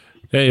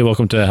Hey,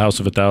 welcome to House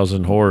of a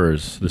Thousand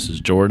Horrors. This is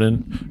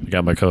Jordan. I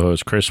got my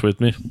co-host Chris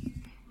with me.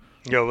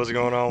 Yo, what's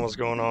going on? What's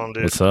going on,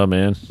 dude? What's up,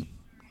 man?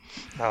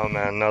 Oh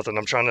man, nothing.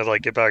 I'm trying to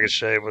get back in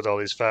shape with all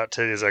these fat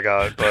titties I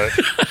got, but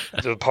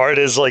the part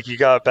is you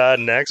got bad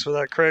necks with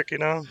that crick,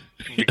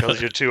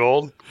 because you're too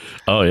old.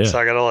 Oh yeah. So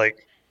I gotta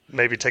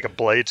maybe take a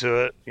blade to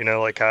it,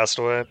 like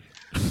Castaway,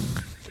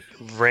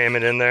 ram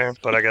it in there.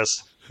 But I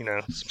guess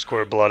some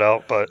squirt blood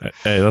out. But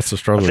Hey, that's the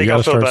struggle. I think You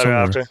I'll gotta feel start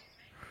better somewhere.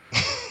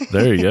 after.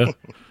 There you go.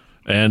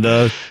 And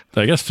I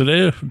guess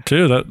today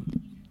too, that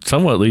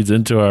somewhat leads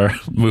into our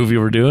movie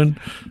we're doing.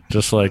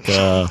 Just like,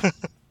 how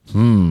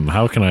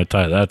can I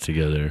tie that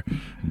together?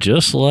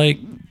 Just like,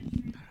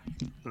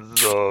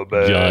 The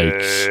Bay.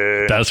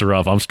 yikes, that's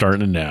rough. I'm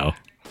starting it now.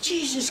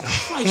 Jesus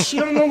Christ, you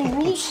don't know the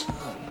rules?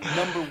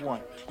 Number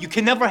one, you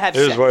can never have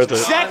It was sex. worth it.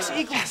 Sex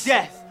equals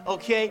death,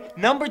 okay?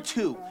 Number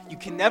two, you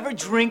can never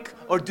drink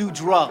or do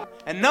drugs.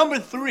 And number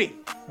three,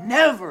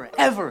 never,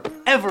 ever,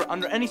 ever,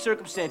 under any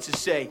circumstances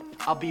say,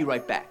 I'll be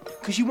right back.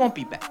 Because you won't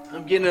be back.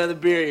 I'm getting another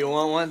beer. You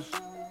want one?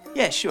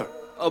 Yeah, sure.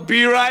 I'll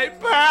be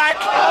right back.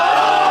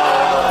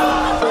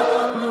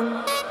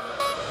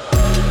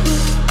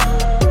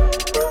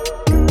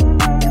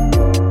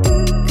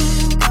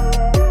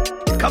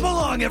 Come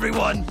along,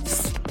 everyone.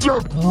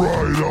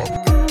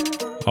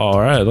 All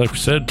right, like we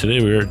said,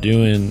 today we are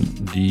doing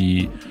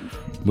the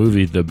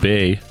movie The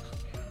Bay.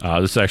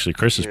 This is actually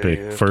Chris's pick,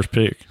 Yeah. first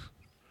pick.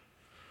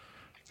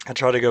 I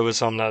try to go with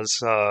something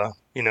that's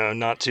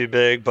not too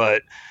big,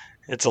 but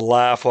it's a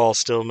laugh while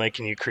still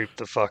making you creep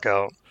the fuck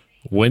out.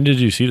 When did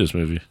you see this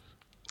movie?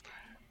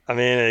 I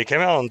mean, it came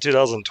out in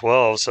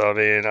 2012, so I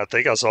mean, I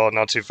think I saw it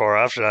not too far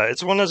after that.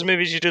 It's one of those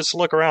movies you just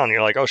look around and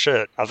you're like, oh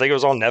shit. I think it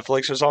was on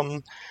Netflix or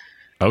something.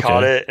 Okay.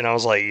 Caught it, and I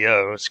was like,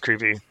 yo, it's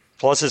creepy.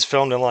 Plus, it's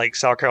filmed in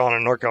South Carolina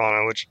and North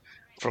Carolina, which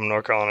from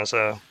North Carolina,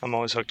 so I'm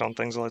always hooked on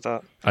things like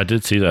that. I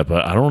did see that,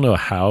 but I don't know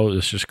how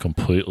this just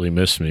completely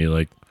missed me.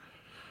 Like,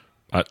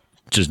 I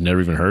just never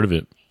even heard of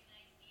it.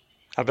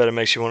 I bet it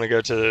makes you want to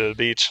go to the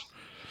beach.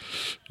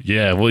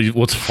 Yeah, well,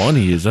 what's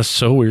funny is that's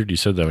so weird you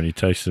said that when you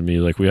texted me.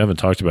 Like, we haven't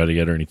talked about it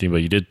yet or anything,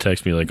 but you did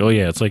text me, like, oh,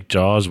 yeah, it's like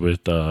Jaws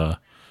with, what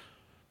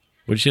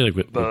did you say?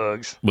 Like,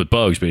 Bugs. with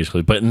bugs,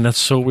 basically. And that's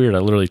so weird. I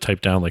literally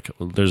typed down, like,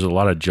 there's a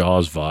lot of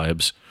Jaws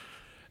vibes,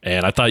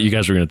 and I thought you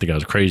guys were going to think I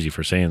was crazy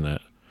for saying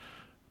that.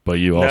 But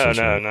you also No,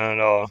 said not at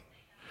all.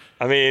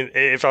 I mean,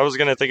 if I was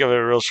going to think of it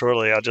real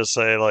shortly, I'd just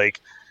say,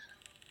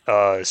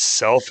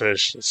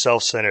 selfish,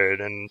 self-centered,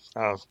 and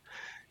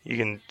you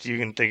can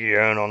think of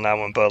your own on that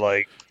one, but,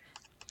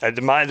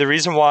 the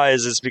reason why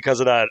is because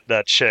of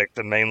that chick,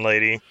 the main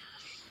lady.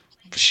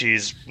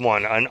 She's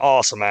an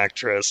awesome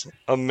actress,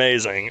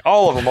 amazing.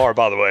 All of them are,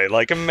 by the way,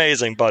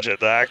 amazing budget.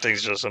 The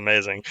acting's just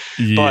amazing.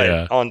 Yeah.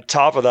 But on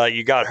top of that,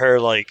 you got her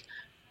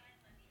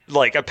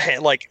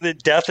the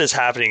death is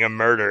happening, a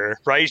murder,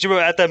 right?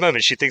 At that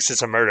moment, she thinks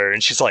it's a murder,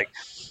 and she's like,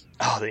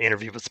 "Oh, the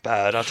interview was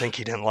bad. I think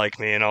he didn't like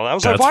me," and all that. I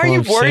was That's like, "Why are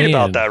what you I'm worried saying.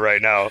 about that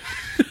right now?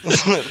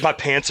 My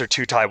pants are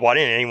too tight. Why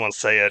didn't anyone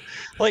say it?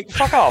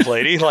 Fuck off,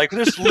 lady.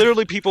 There's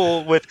literally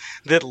people with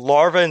that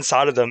larva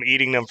inside of them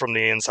eating them from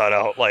the inside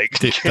out.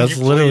 Dude, Can that's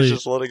you literally please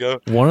just let it go?"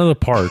 one of the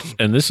parts,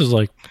 and this is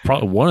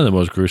probably one of the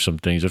most gruesome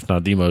things, if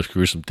not the most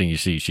gruesome thing you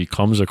see. She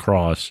comes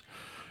across,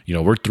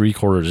 we're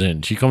 3/4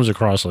 in. She comes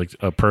across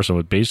a person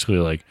with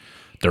basically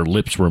their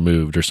lips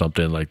removed or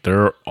something.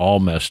 They're all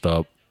messed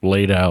up,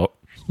 laid out,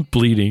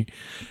 bleeding.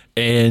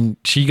 And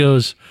she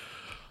goes,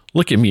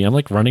 "Look at me. I'm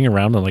running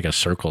around in a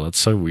circle. That's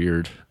so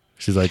weird."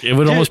 She's like, "It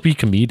would almost be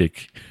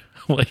comedic."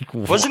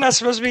 Wasn't that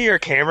supposed to be your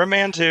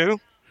cameraman too?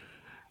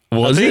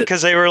 Was it?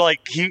 Because they were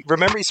he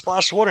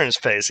splashed water in his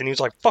face, and he was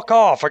like, "Fuck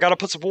off! I got to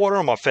put some water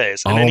on my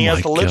face." And then he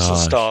has the lips and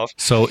gosh. stuff.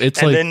 So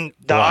it's and then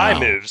the eye wow.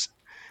 moves,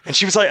 and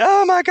she was like,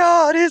 "Oh my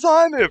god, his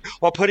eye moved!"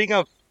 While putting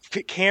a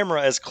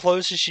camera as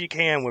close as she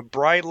can with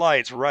bright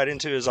lights right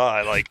into his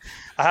eye.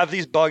 I have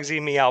these bugs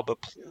eating me out,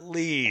 but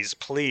please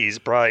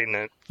brighten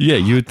it. Yeah,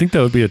 you would think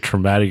that would be a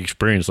traumatic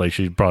experience.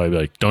 She'd probably be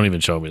like, "Don't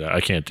even show me that.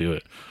 I can't do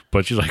it."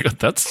 But she's like,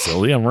 "That's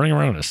silly. I'm running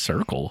around in a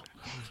circle."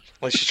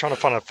 She's trying to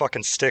find a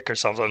fucking stick or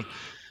something.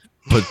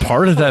 But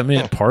part of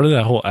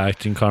that whole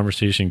acting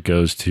conversation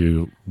goes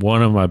to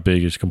one of my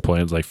biggest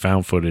complaints.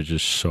 Found footage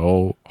is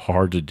so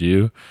hard to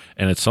do.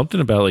 And it's something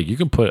about you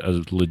can put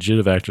as legit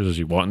of actors as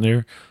you want in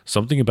there.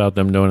 Something about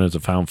them knowing it's a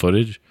found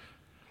footage.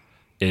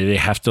 They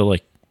have to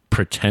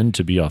pretend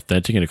to be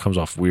authentic, and it comes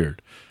off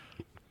weird.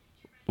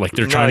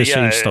 They're trying to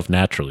say stuff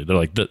naturally. They're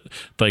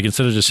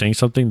instead of just saying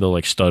something,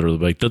 they'll stutter.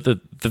 They'll be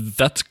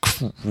that's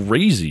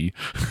crazy.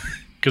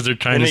 Because they're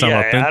trying to sound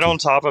authentic. Add on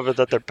top of it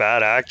that they're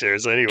bad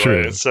actors anyway.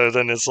 True. So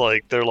then it's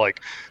they're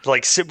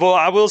well,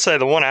 I will say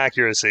the one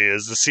accuracy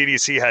is the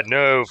CDC had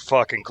no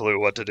fucking clue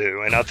what to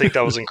do, and I think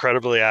that was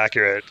incredibly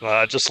accurate.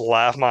 I just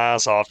laughed my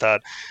ass off.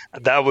 That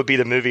would be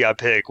the movie I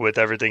pick with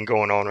everything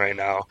going on right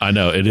now. I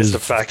know it is the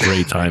fact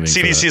great timing.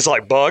 CDC's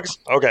bugs.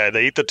 Okay,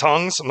 they eat the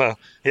tongues.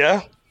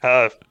 Yeah.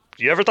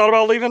 You ever thought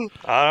about leaving?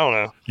 I don't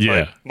know.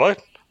 Yeah.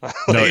 What?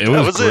 No, it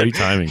was great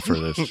timing for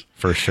this,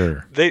 for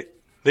sure.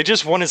 They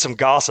just wanted some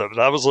gossip.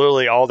 That was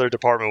literally all their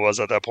department was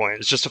at that point.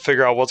 It's just to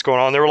figure out what's going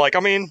on. They were like, I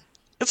mean,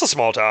 it's a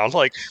small town.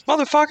 Like,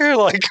 motherfucker,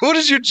 like, what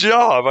is your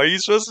job? Are you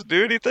supposed to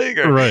do anything?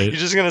 Or Right. you're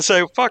just going to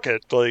say, fuck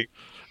it? Like,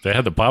 They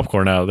had the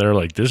popcorn out. They're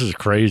like, this is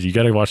crazy. You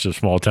got to watch this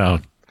small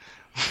town.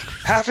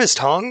 half his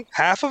tongue?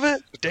 Half of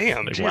it?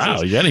 Damn. Like, Jesus.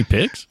 wow, you got any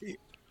pics?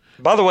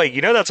 By the way,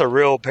 you know that's a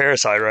real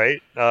parasite,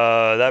 right?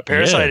 That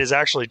parasite Yeah. is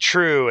actually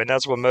true, and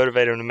that's what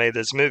motivated him to make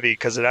this movie,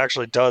 because it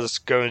actually does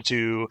go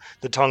into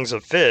the tongues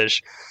of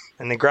fish,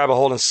 and they grab a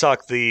hold and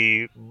suck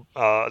the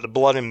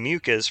blood and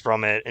mucus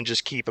from it and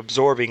just keep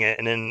absorbing it,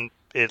 and then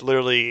it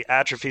literally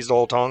atrophies the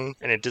whole tongue,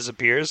 and it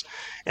disappears,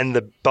 and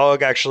the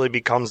bug actually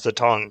becomes the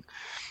tongue.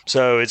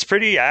 So it's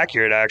pretty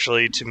accurate,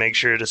 actually, to make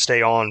sure to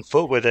stay on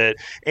foot with it.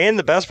 And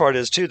the best part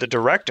is, too, the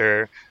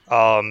director,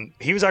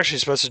 he was actually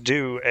supposed to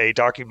do a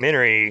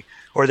documentary,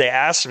 or they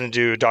asked him to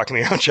do a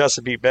documentary on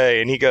Chesapeake Bay,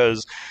 and he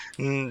goes,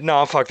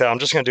 no, fuck that. I'm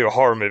just going to do a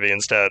horror movie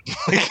instead.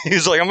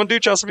 He's like, I'm going to do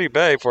Chesapeake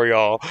Bay for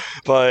y'all,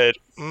 but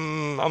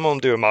I'm going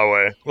to do it my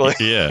way. Like,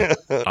 Yeah.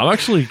 I'm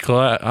actually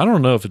glad. I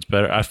don't know if it's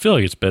better. I feel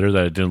like it's better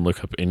that I didn't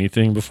look up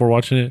anything before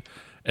watching it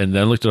and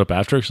then looked it up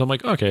after, because I'm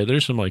like, okay,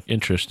 there's some like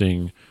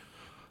interesting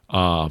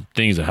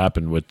things that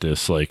happened with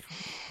this, like,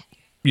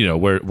 you know,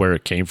 where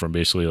it came from,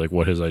 basically, like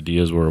what his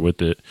ideas were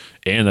with it,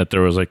 and that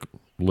there was like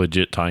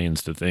legit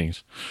tie-ins to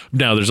things.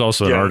 Now there's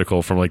also an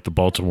article from like the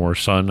Baltimore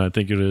Sun, I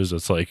think it is,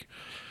 that's like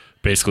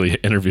basically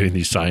interviewing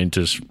these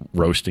scientists,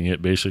 roasting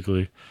it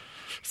basically.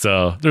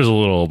 So there's a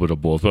little bit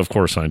of both, but of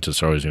course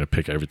scientists are always going to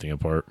pick everything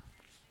apart.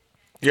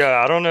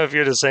 yeah, I don't know if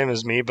you're the same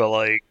as me, but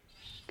like,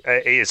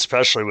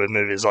 especially with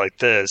movies like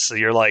this,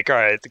 you're like, all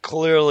right,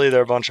 clearly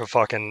they're a bunch of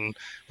fucking,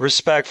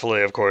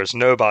 respectfully, of course,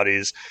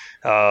 nobodies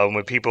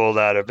with people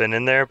that have been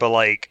in there, but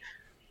like,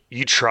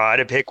 you try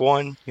to pick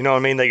one, you know what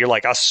I mean, that you're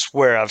like, I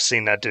swear I've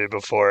seen that dude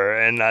before.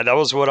 And that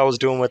was what I was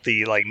doing with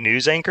the like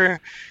news anchor.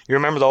 You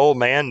remember the old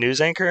man news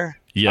anchor?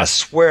 Yes. I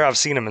swear I've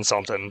seen him in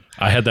something.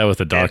 I had that with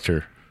the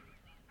doctor.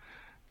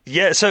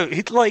 Yeah, so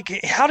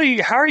like, how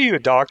are you a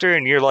doctor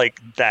and you're like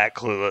that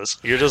clueless?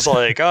 You're just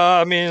like,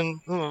 I mean,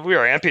 we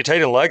are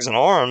amputating legs and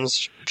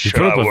arms. He Should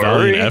put up I a worry?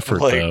 valiant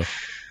effort, Like, though.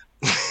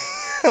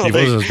 He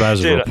wasn't as bad as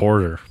a dude,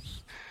 reporter.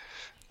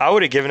 I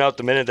would have given up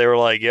the minute they were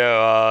like,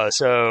 yo,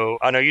 so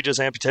I know you just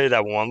amputated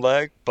that one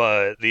leg,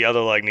 but the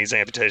other leg needs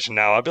amputation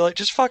now. I'd be like,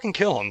 just fucking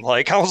kill him.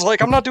 Like, I was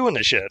like, I'm not doing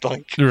this shit.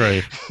 Like,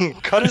 Right.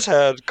 cut his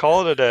head,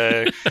 call it a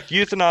day,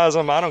 euthanize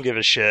him. I don't give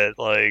a shit.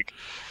 Like,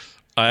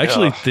 I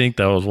actually think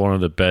that was one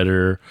of the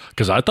better,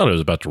 because I thought it was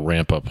about to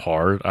ramp up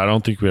hard. I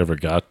don't think we ever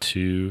got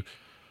to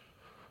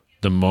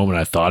the moment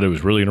I thought it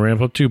was really going to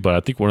ramp up to, but I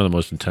think one of the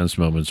most intense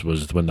moments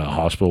was when the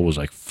hospital was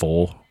like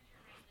full,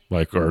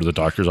 like, or the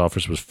doctor's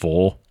office was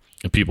full,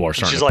 and people are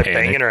starting she's to like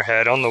panic. banging her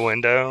head on the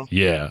window.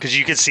 Yeah. Because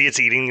you could see it's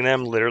eating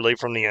them literally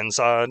from the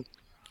inside.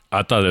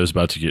 I thought it was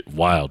about to get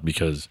wild,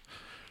 because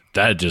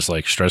that just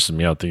like stresses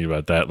me out thinking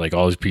about that. Like,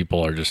 all these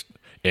people are just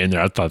in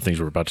there. I thought things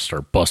were about to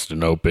start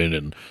busting open,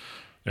 and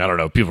I don't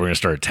know, people were going to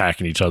start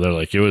attacking each other.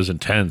 Like, it was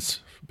intense.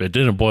 It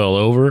didn't boil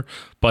over,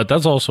 but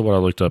that's also what I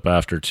looked up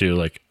after too.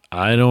 Like,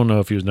 I don't know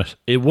if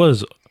it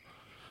was,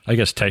 I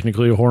guess,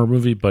 technically a horror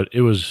movie, but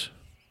he was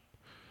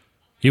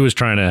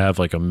trying to have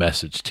like a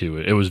message to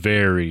it. It was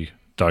very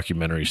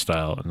documentary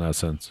style in that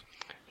sense.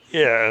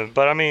 Yeah,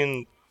 but I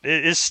mean,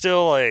 it's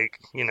still like,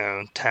 you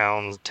know,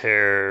 town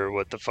terror,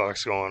 what the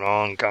fuck's going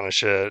on kind of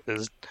shit.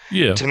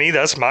 Yeah. To me,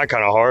 that's my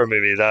kind of horror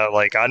movie. That,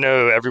 like, I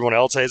know everyone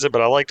else hates it,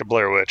 but I like the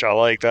Blair Witch. I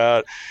like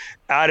that.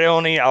 I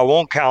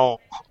won't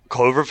count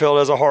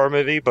Cloverfield as a horror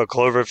movie, but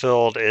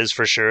Cloverfield is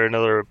for sure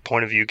another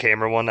point of view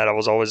camera one that I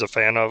was always a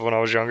fan of when I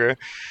was younger.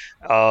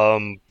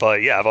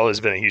 But yeah, I've always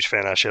been a huge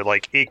fan of that shit.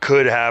 Like, it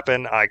could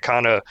happen. I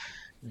kind of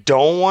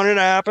don't want it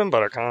to happen,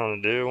 but I kind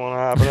of do want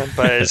it to happen.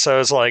 But so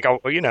it's like,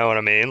 you know what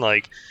I mean?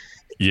 Like,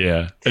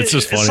 Yeah. It's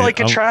just funny. It's like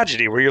a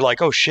tragedy where you're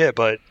like, oh shit,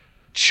 but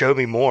show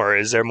me more.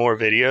 Is there more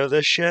video of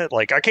this shit?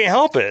 Like, I can't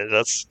help it.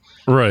 That's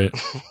right.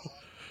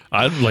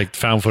 I like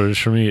found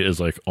footage for me is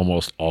like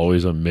almost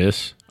always a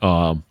miss.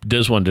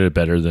 This one did it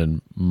better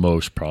than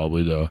most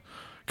probably though,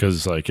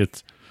 because like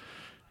it's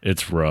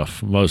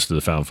rough. Most of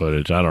the found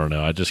footage, I don't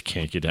know. I just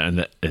can't get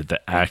down. The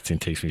acting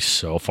takes me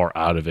so far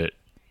out of it.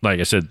 Like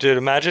I said, dude,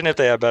 imagine if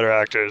they had better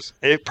actors.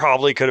 It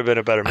probably could have been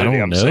a better movie. I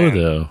don't I'm know saying.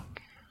 though.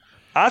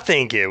 I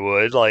think it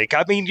would. Like,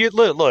 I mean, you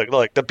look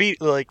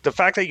the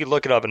fact that you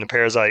look it up and the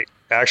parasite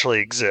actually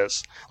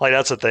exists, like,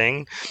 that's a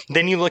thing.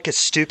 Then you look at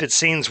stupid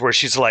scenes where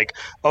she's like,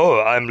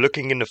 "Oh, I'm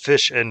looking in the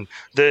fish and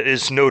there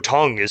is no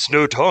tongue. It's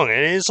no tongue,"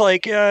 and it's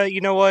like,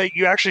 you know what?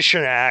 You actually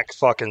shouldn't act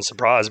fucking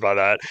surprised by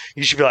that.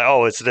 You should be like,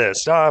 "Oh, it's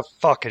this. Ah,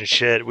 fucking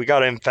shit. We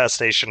got an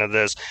infestation of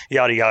this.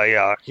 Yada yada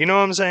yada." You know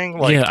what I'm saying?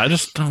 Like, Yeah, I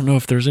just don't know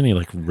if there's any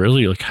like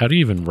really like how do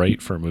you even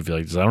write for a movie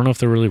like this? I don't know if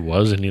there really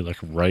was any like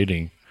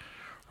writing.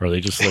 Or they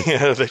just like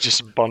yeah, they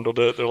just bundled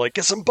it. They're like,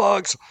 get some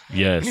bugs.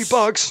 Yes. We need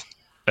bugs.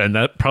 And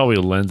that probably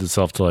lends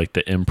itself to like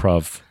the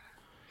improv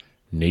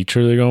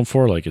nature they're going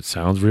for. Like, it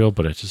sounds real,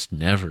 but it just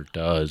never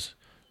does.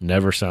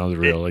 Never sounds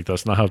real. Like,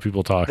 that's not how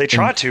people talk. They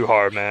try too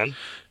hard, man.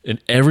 In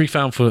every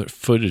found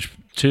footage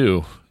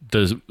too,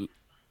 the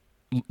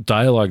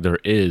dialogue there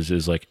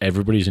is like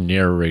everybody's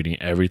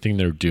narrating everything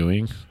they're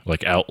doing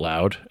like out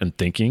loud and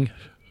thinking.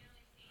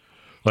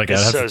 Like I'd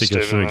have to think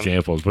of some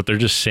examples, but they're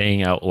just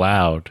saying out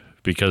loud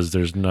because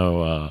there's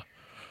no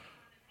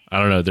I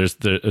don't know.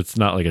 It's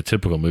not like a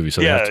typical movie,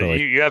 so yeah, they have to, like,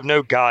 you have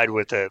no guide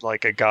with it,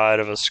 like a guide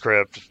of a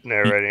script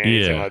narrating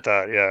anything like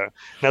that. Yeah, and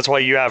that's why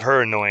you have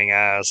her annoying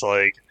ass.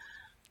 Like,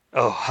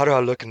 oh, how do I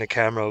look in the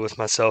camera with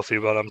my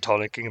selfie while I'm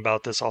talking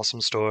about this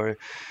awesome story?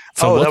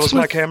 So that was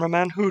my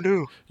cameraman. Who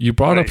knew? You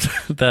brought up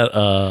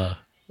that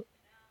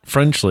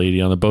French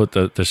lady on the boat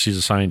that she's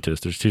a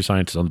scientist. There's two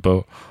scientists on the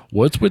boat.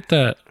 What's with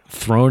that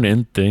thrown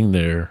in thing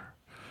there?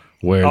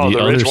 Where the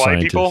other rich white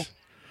scientists?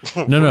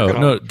 People?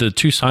 No. The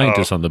two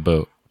scientists on the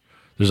boat.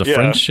 There's a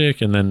French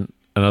chick and then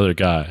another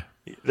guy.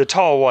 The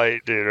tall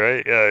white dude,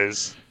 right? Yeah,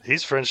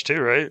 he's French too,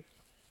 right?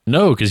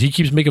 No, because he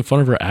keeps making fun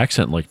of her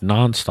accent like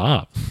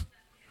nonstop.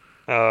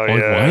 Oh, like,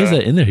 yeah. why is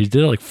that in there? He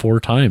did it like 4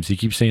 times. He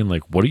keeps saying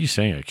like, "What are you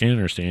saying? I can't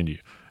understand you."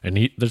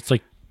 And that's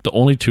like the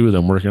only two of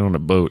them working on a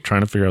boat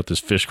trying to figure out this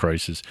fish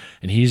crisis,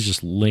 and he's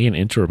just laying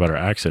into her about her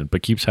accent,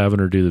 but keeps having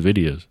her do the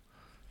videos.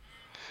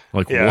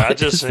 Like, yeah, what I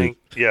just think,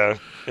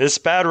 it's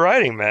bad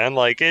writing, man.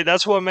 Like,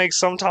 that's what makes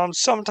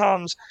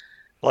sometimes,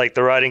 like,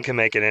 the writing can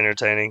make it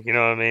entertaining. You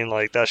know what I mean?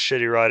 Like, that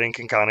shitty writing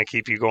can kind of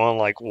keep you going,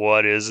 like,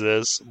 what is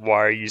this?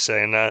 Why are you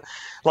saying that?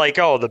 Like,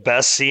 the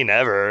best scene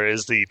ever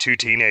is the 2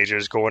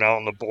 teenagers going out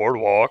on the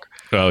boardwalk.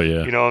 Oh,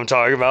 yeah. You know what I'm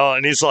talking about?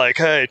 And he's like,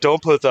 hey,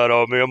 don't put that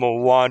on me. I'm going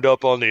to wind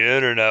up on the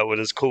internet with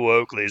his cool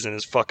Oakleys and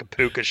his fucking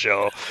puka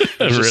shell.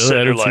 Really?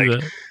 I didn't see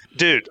that.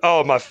 Dude,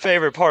 my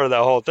favorite part of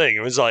that whole thing, it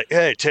was like,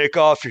 hey, take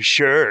off your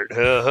shirt.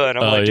 And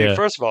I'm like, dude,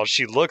 first of all,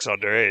 she looks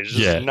underage.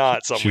 This is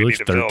not something we need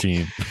to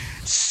 13. Film.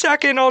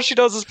 Second, all she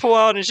does is pull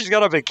out and she's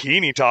got a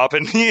bikini top,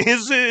 and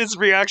his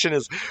reaction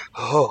is,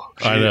 oh,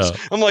 geez. I know.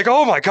 I'm like,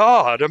 oh my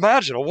God,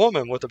 imagine a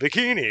woman with a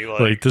bikini.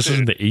 Like this is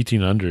in the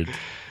 1800s.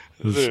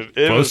 Dude,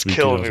 it was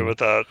killing me with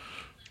that.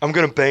 I'm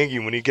going to bang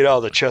you when you get out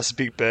of the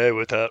Chesapeake Bay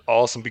with that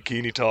awesome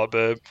bikini top,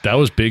 babe. That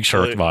was Big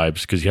Shark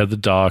vibes because you had the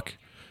dock.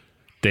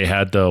 They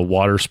had the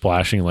water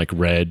splashing like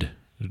red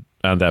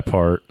on that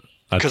part.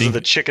 Because of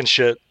the chicken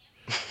shit.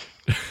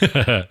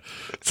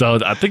 So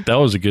I think that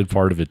was a good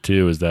part of it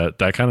too, is that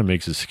kind of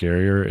makes it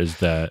scarier, is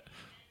that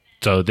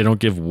so they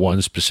don't give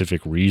one specific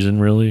reason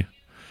really.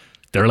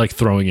 They're like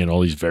throwing in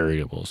all these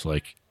variables.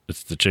 Like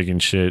it's the chicken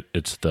shit,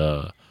 it's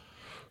the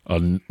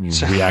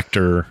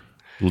reactor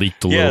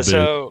leaked a little bit. Yeah,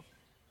 so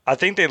I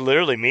think they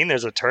literally mean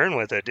there's a turn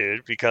with it,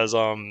 dude, because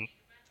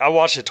I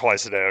watched it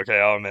twice a day. Okay,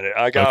 I'll admit it.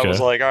 I was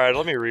like, all right,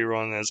 let me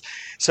rerun this.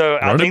 So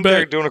I think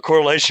they're doing a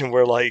correlation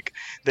where like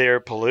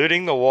they're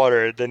polluting the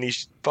water, then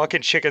these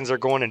fucking chickens are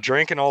going and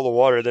drinking all the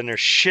water, then they're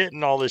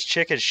shitting all this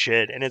chicken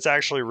shit, and it's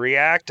actually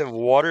reactive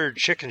water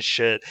chicken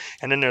shit,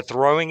 and then they're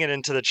throwing it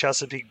into the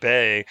Chesapeake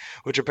Bay,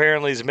 which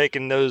apparently is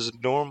making those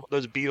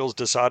beetles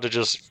decide to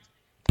just.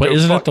 But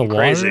isn't it the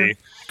crazy. Water?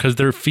 Because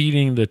they're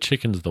feeding the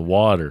chickens the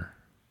water.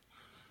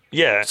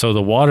 Yeah. So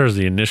the water is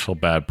the initial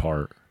bad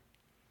part.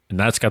 And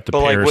that's got the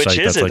parasite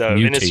that's like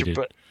mutated.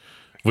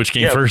 Which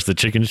came first, the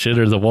chicken shit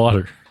or the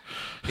water?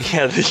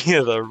 Yeah,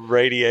 the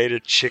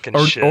radiated chicken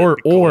shit. Or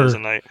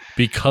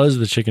because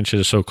the chicken shit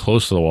is so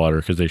close to the water,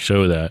 because they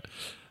show that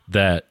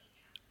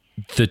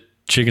the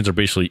chickens are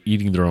basically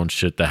eating their own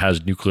shit that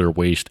has nuclear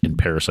waste and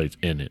parasites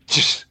in it.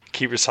 Just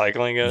keep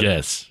recycling it?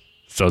 Yes.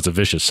 So it's a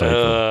vicious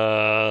cycle.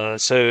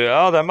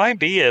 That might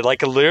be it.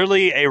 Like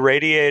literally a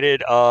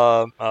radiated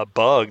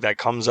bug that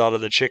comes out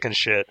of the chicken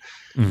shit.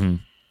 Mm-hmm.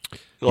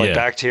 Like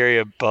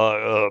bacteria,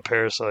 bug,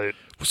 parasite.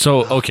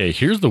 So, okay,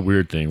 here's the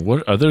weird thing.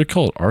 What are they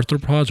called?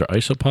 Arthropods or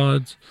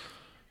isopods?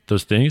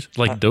 Those things?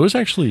 Like, those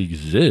actually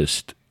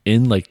exist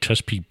in, like,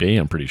 Chesapeake Bay,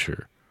 I'm pretty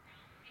sure.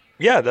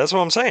 Yeah, that's what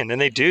I'm saying. And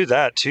they do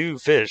that to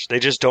fish. They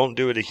just don't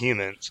do it to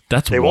humans.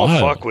 They won't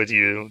fuck with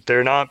you.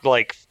 They're not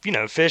like,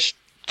 fish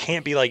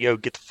can't be like, yo,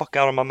 get the fuck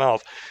out of my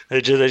mouth. They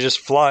just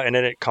fly, and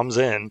then it comes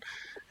in.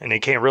 And they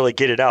can't really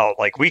get it out.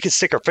 Like, we could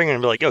stick our finger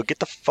and be like, yo, get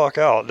the fuck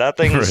out. That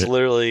thing is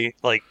literally,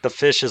 like, the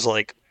fish is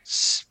like,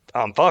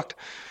 I'm fucked.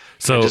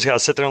 So you just got to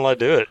sit there and let it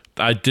do it.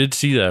 I did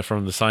see that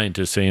from the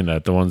scientists saying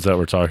that, the ones that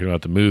were talking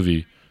about the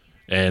movie.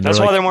 And that's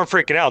why they weren't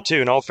freaking out,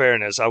 too, in all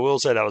fairness. I will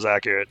say that was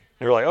accurate.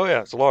 They were like, oh,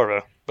 yeah, it's a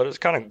larva. But it's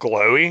kind of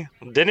glowy.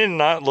 Didn't it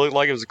not look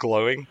like it was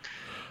glowing?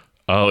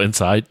 Oh,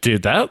 inside?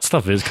 Dude, that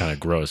stuff is kind of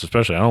gross.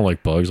 Especially, I don't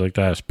like bugs like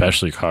that,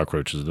 especially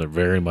cockroaches. They're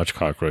very much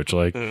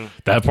cockroach-like.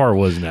 That part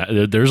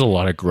wasn't. There's a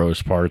lot of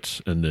gross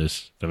parts in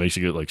this that makes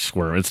you get, like,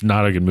 squirm. It's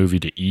not a good movie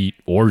to eat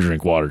or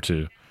drink water,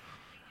 too.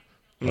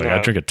 Like,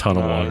 I drink a ton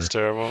of water. It's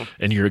terrible.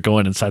 And you're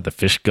going inside the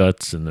fish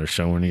guts, and they're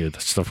showing you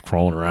the stuff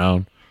crawling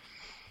around.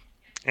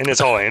 And it's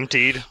all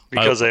emptied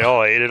because they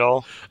all ate it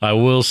all. I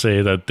will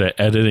say that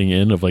the editing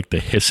in of, like, the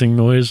hissing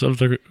noise of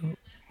the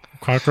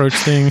cockroach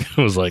thing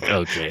was like,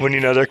 okay. When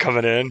they're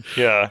coming in.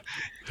 Yeah.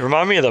 It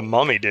reminded me of the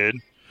Mummy, dude,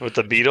 with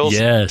the beetles.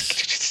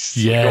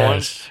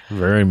 Yes.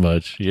 Very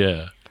much.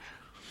 Yeah.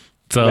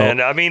 So, man,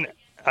 I mean,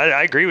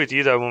 I agree with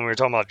you, though, when we were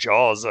talking about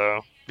Jaws,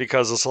 though,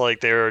 because it's like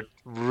they're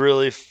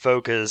really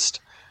focused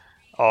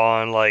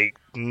on like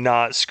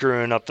not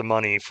screwing up the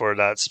money for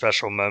that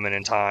special moment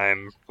in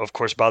time. Of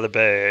course, by the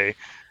bay,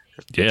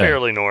 Yeah.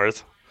 fairly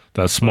north.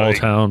 That small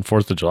Like- town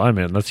 4th of July,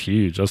 man, that's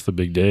huge. That's the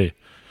big day.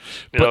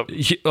 Yep.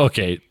 But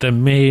okay, the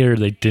mayor,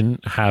 they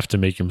didn't have to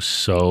make him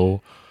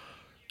so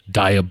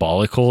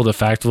diabolical. The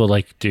fact of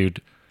like,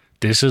 dude,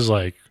 this is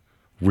like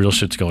real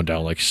shit's going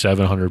down. Like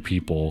 700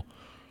 people.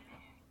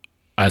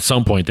 At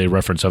some point, they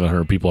reference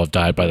 700 people have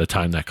died by the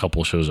time that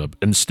couple shows up,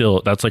 and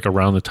still, that's like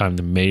around the time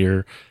the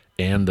mayor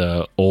and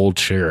the old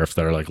sheriff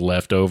that are like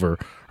left over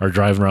are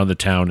driving around the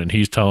town, and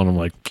he's telling them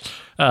like,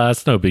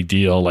 "That's no big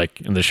deal."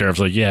 Like, and the sheriff's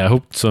like, "Yeah, I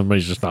hope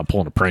somebody's just not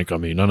pulling a prank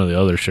on me." None of the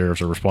other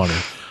sheriffs are responding.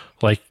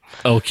 Like,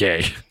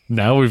 okay,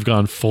 now we've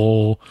gone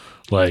full,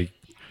 like,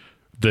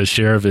 the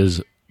sheriff is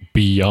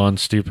beyond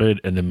stupid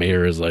and the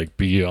mayor is, like,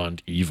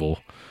 beyond evil.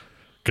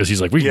 Because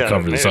he's like, we can Yeah,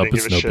 cover the this mayor up. didn't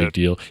It's give a no big shit.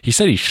 deal. He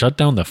said he shut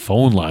down the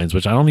phone lines,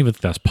 which I don't even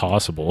think that's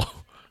possible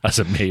as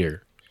a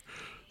mayor.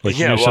 Like,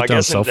 Yeah, you well, shut I down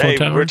guess cell phone hey,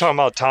 towers? we're talking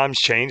about times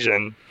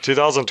changing.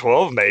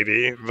 2012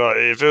 maybe, but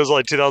if it was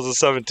like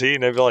 2017,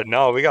 they'd be like,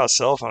 "No, we got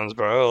cell phones,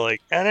 bro." Like,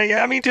 and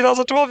yeah, I mean,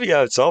 2012, you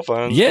got cell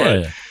phones.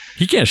 Yeah. but,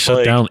 He can't shut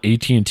like- down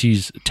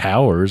AT&T's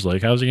towers.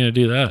 Like, how's he going to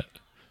do that?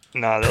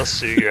 nah, they'll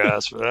sue your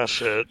ass for that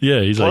shit. Yeah,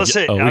 he's Plus,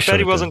 like, oh, we I shut bet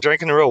he it wasn't down.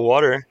 drinking the real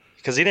water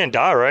because he didn't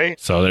die, right?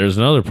 So there's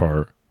another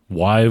part.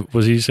 Why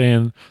was he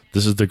saying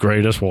this is the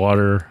greatest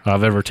water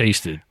I've ever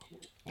tasted?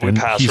 We And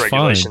passed he's fine.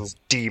 regulations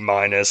D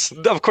minus.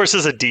 Of course,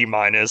 it's a D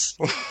minus.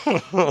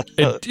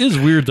 It is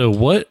weird though.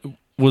 What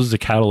was the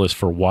catalyst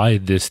for why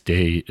this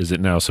day is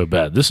it now so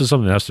bad? This is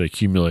something that has to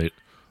accumulate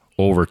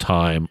over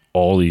time.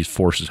 All these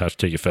forces have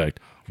to take effect.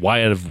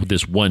 Why out of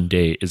this one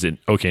day is it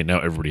okay? Now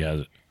everybody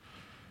has it.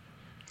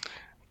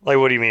 Like,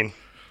 what do you mean?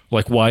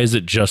 Like, why is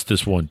it just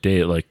this one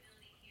day? Like,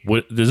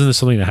 what isn't this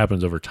something that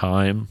happens over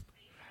time?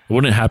 It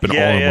wouldn't happen all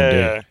in one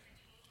day.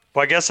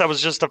 Well, I guess that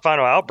was just the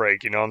final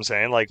outbreak. You know what I'm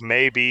saying? Like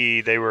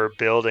maybe they were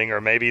building, or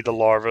maybe the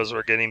larvas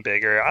were getting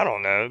bigger. I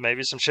don't know.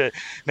 Maybe some shit.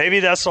 Maybe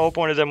that's the whole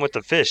point of them with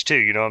the fish too.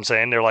 You know what I'm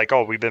saying? They're like,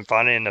 oh, we've been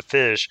finding in the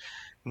fish.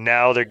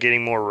 Now they're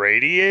getting more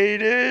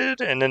radiated,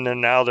 and then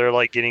now they're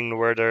like getting to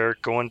where they're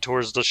going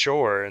towards the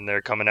shore, and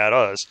they're coming at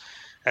us,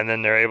 and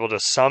then they're able to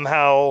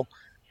somehow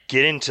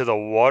get into the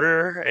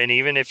water. And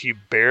even if you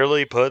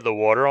barely put the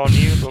water on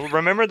you,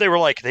 remember they were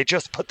like they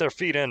just put their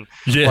feet in.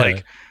 Yeah.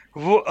 Like,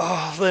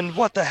 then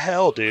what the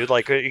hell, dude?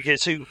 Like, okay,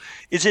 so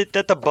is it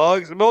that the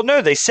bugs? Well, no,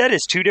 they said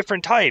it's two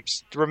different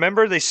types.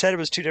 Remember, they said it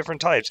was two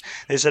different types.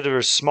 They said there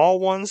were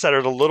small ones that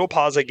are the little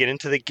paws that get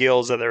into the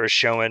gills that they were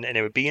showing, and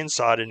it would be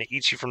inside and it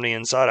eats you from the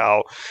inside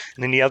out.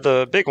 And then you have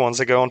the big ones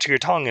that go onto your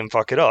tongue and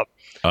fuck it up.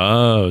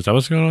 Oh, is that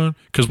what's going on?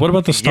 Because what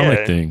about the stomach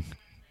Yeah. thing?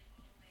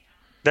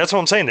 That's what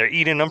I'm saying. They're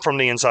eating them from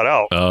the inside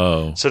out.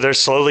 Oh, So they're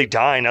slowly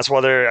dying. That's why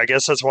I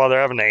guess that's why they're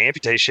having to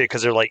amputate shit,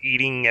 because they're like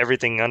eating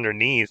everything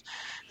underneath.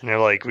 And they're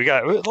like, we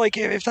got, like,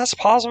 if that's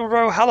possible,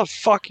 bro, how the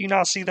fuck you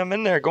not see them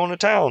in there going to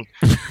town?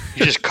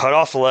 You just cut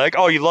off the leg.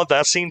 Oh, you love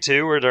that scene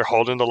too, where they're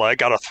holding the leg.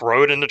 Gotta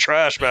throw it in the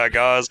trash bag,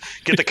 guys.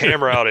 Get the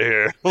camera out of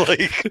here.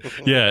 Like,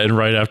 yeah. And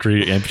right after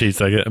he amputates,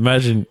 like,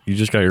 imagine you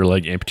just got your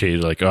leg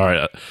amputated. Like, all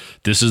right,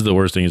 this is the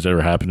worst thing that's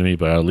ever happened to me,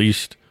 but at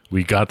least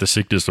we got the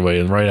sickness away.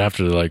 And right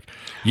after, they're like,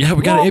 yeah,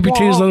 we got to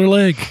amputate his other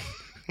leg.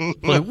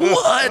 Like,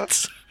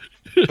 what?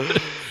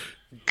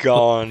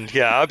 gone.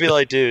 Yeah, I'd be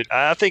like, dude,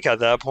 I think at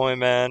that point,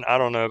 man, I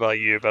don't know about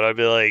you, but I'd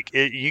be like,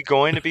 you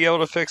going to be able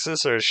to fix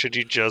this, or should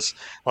you just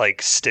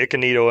like stick a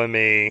needle in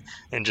me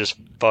and just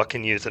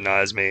fucking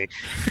euthanize me?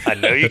 I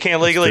know you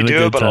can't legally been a do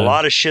good it, but a time.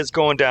 lot of shit's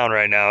going down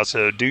right now,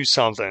 so do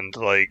something.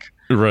 Like,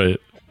 Right.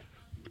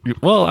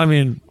 Well, I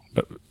mean,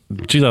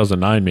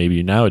 2009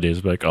 maybe. Nowadays,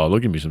 it'd be like, oh,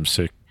 look at me some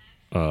sick,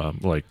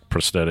 like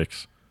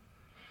prosthetics.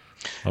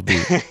 I'll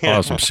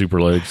have some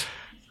super legs.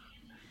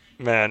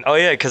 man, oh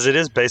yeah, because it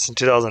is based in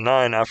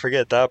 2009. I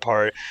forget that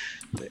part.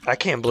 I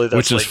can't believe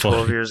that's Which is like 12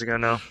 funny. years ago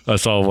now. I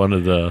saw one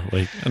of the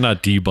like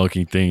not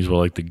debunking things, but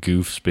like the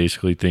goofs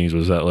basically things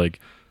was that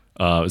like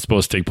it's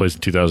supposed to take place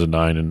in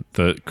 2009, and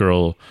the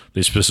girl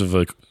they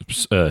specifically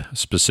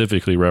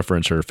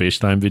reference her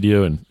FaceTime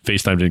video, and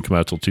FaceTime didn't come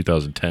out till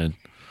 2010.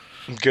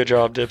 Good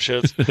job,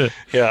 dipshits.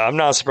 Yeah, I'm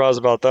not surprised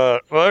about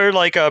that. Well, or,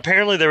 like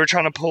apparently they were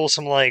trying to pull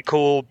some like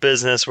cool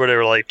business where they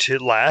were like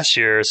last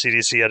year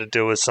CDC had to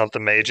deal with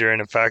something major,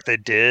 and in fact they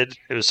did.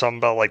 It was something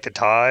about like the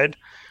tide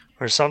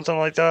or something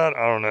like that.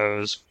 I don't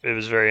know. It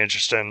was very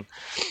interesting.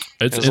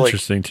 It's It was, like-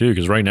 interesting too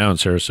because right now in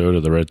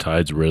Sarasota the red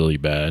tide's really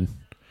bad,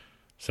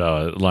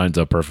 so it lines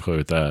up perfectly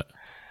with that.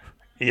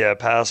 Yeah,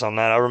 pass on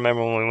that. I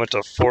remember when we went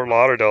to Fort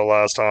Lauderdale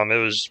last time.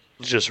 It was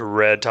just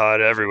red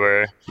tide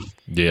everywhere.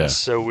 Yeah, It's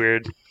so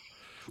weird.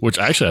 which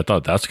actually I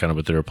thought that's kind of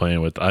what they were playing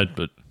with.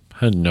 But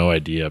had no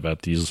idea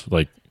about these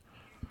like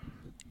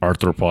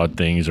arthropod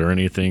things or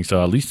anything.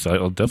 So at least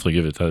I'll definitely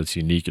give it that it's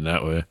unique in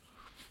that way.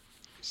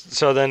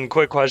 So then,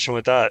 quick question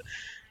with that.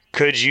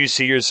 Could you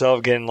see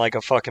yourself getting like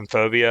a fucking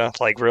phobia?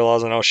 Like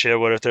realizing, oh shit,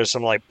 what if there's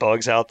some like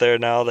bugs out there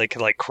now that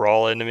could like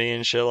crawl into me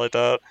and shit like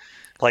that?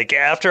 Like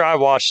after I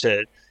watched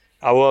it,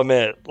 I will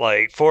admit,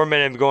 like 4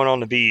 minutes going on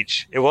the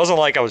beach, it wasn't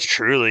like I was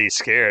truly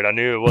scared. I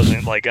knew it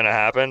wasn't like gonna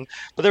happen,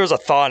 but there was a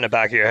thought in the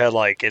back of your head,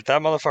 like if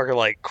that motherfucker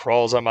like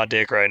crawls up my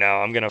dick right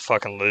now, I'm gonna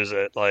fucking lose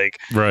it. Like,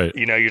 Right.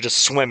 you know, you're just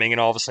swimming and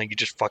all of a sudden you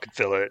just fucking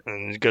feel it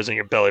and it goes in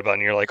your belly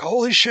button. You're like,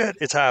 holy shit,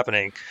 it's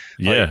happening.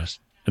 Yeah. Like,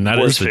 And that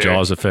is worst the fear.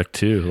 Jaws effect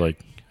too. Like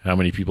how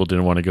many people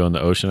didn't want to go in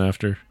the ocean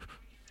after?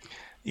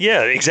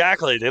 Yeah,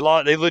 exactly. They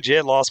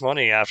legit lost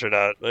money after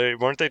that.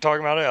 Weren't they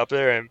talking about it up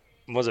there? In,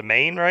 was it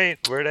Maine? Right?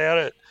 Where they at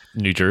it?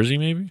 New Jersey,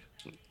 maybe,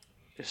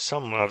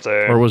 Something up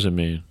there. or was it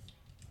Maine?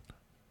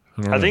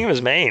 I don't I know. think it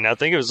was Maine. I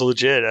think it was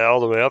legit all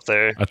the way up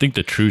there. I think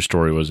the true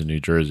story was in New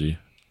Jersey.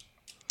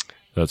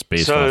 That's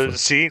based off So of.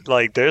 see,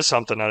 like, there's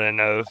something I didn't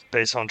know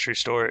based on true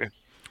story.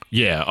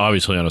 Yeah,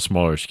 obviously on a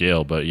smaller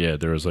scale, but yeah,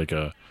 there was like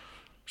a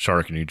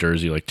shark in New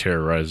Jersey like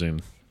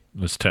terrorizing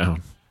this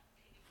town.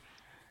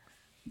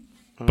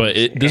 But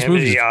this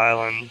movie, Amity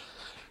Island.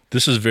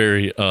 this is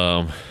very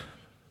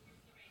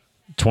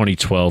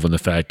 2012 in the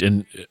fact,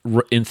 and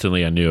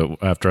instantly I knew it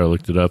after I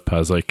looked it up. I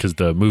was like, because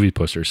the movie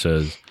poster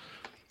says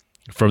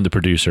from the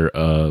producer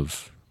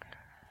of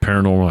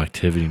Paranormal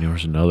Activity, and there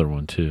was another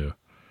one too,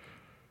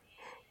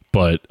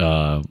 but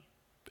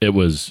it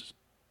was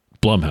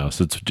Blumhouse.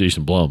 It's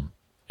Jason Blum.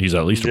 He's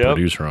at least a Yep.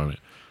 producer on it,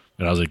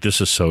 and I was like,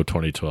 this is so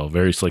 2012,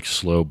 very like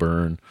slow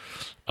burn.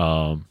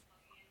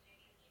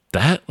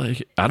 That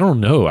like I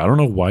don't know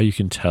why you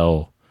can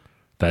tell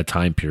that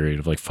time period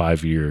of like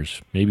 5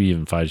 years, maybe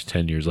even 5 to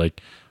 10 years. Like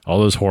all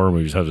those horror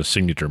movies have a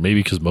signature,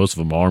 maybe because most of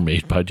them are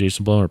made by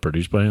Jason Blum or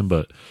produced by him,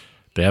 but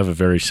they have a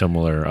very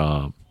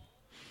similar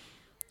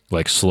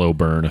like slow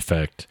burn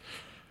effect.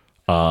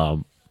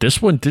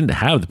 This one didn't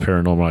have the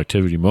Paranormal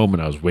Activity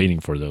moment I was waiting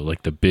for though,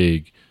 like the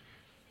big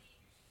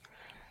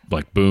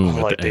like boom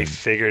at Like the they end.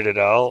 figured it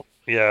out.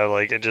 Yeah,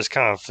 like it just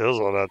kind of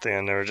fizzled at the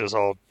end. They were just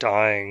all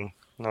dying.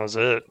 And that was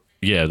it.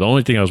 Yeah, the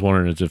only thing I was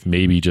wondering is if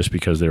maybe just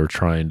because they were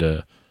trying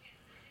to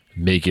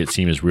make it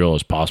seem as real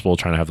as possible,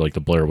 trying to have like the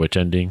Blair Witch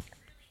ending.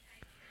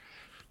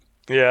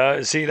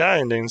 Yeah, see, that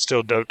ending's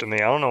still dope to me.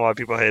 I don't know why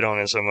people hate on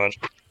it so much.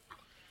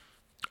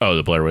 Oh,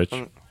 the Blair Witch.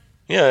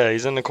 Yeah,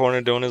 he's in the corner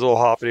doing his little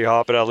hoppity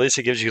hop, but at least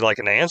he gives you like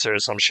an answer or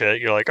some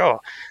shit. You're like,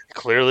 oh,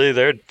 clearly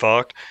they're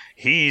fucked.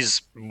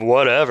 He's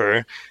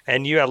whatever.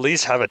 And you at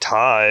least have a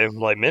tie,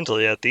 like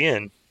mentally at the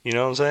end. You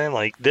know what I'm saying?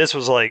 Like, this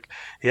was like,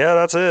 yeah,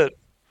 that's it.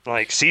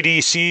 Like,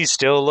 CDC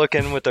still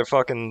looking with their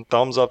fucking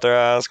thumbs up their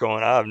ass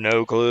going, I have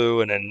no clue.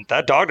 And then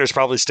that doctor's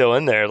probably still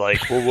in there.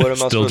 Like, well, what am I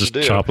Still supposed just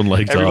to do? chopping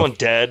legs Everyone off.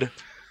 dead.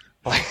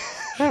 Like,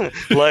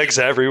 legs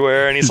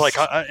everywhere. And he's like,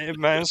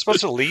 man, I'm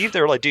supposed to leave? They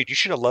were like, dude, you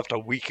should have left a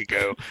week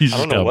ago. He's I just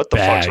don't know got what the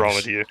fuck's bags, wrong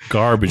with you.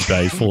 Garbage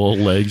bag full of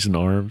legs and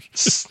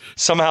arms.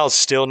 Somehow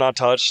still not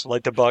touched.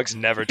 Like the bugs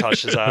never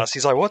touched his ass.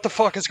 He's like, what the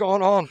fuck is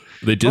going on?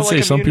 They did Not say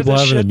like some immune to people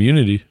this have an shit.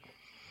 immunity.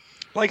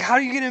 Like, how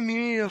do you get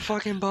immunity to a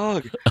fucking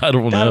bug? I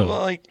don't That, know.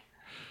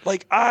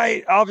 like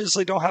I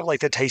obviously don't have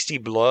like the tasty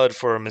blood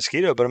for a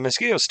mosquito, but a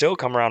mosquito still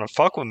come around and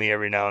fuck with me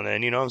every now and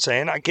then. You know what I'm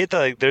saying? I get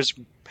that there's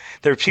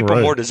people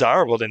Right. more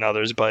desirable than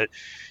others, but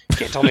you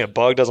can't tell me a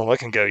bug doesn't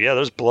look and go, yeah,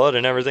 there's blood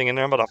and everything in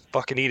there. I'm about to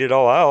fucking eat it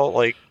all out.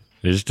 Like,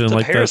 They just didn't it's a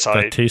like that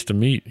parasite. taste of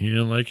meat. You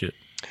didn't like it.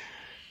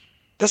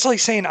 that's like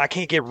saying I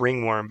can't get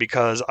ringworm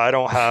because I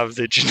don't have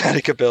the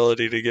genetic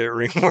ability to get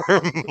ringworm.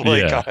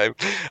 Like Yeah.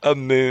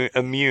 I'm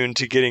immune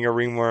to getting a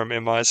ringworm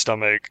in my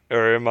stomach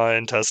or in my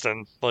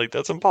intestine. Like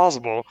that's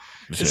impossible.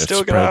 It's It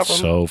still gonna spread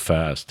happen. so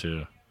fast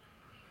too.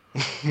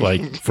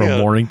 Like from Yeah.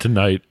 morning to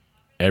night,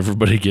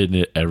 everybody getting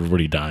it,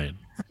 everybody dying.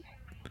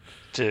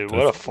 Dude,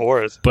 what a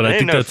fourth. But I Ain't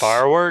think no that's-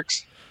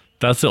 fireworks.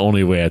 That's the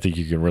only way I think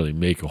you can really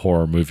make a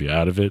horror movie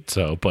out of it.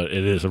 So, but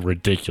it is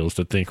ridiculous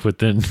to think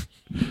within,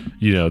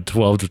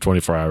 12 to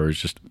 24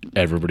 hours, just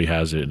everybody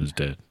has it and is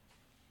dead.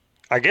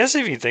 I guess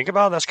if you think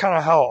about it, that's kind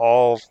of how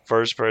all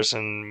first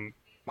person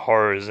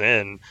horror is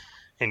in.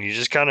 And you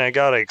just kind of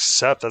got to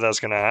accept that that's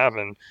going to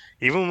happen.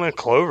 Even with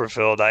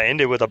Cloverfield, I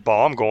ended with a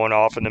bomb going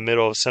off in the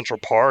middle of Central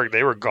Park.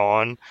 They were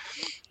gone.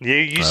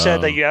 You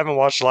said that you haven't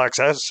watched Last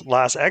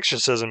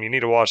Exorcism. You need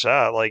to watch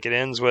that. Like, it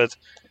ends with,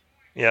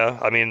 yeah,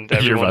 I mean, You're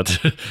everyone. about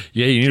to,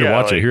 yeah, you need to Yeah,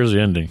 watch it. like- Here's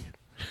the ending.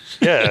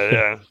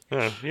 Yeah.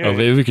 Oh,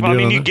 maybe we can Well, do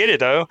I it mean, on you that. get it,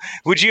 though.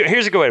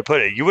 Here's a good way to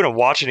put it. You wouldn't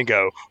watch it and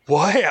go,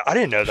 what? I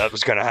didn't know that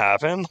was going to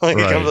happen. Like,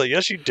 I Right. was like,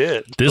 yes, you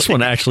did. This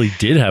one actually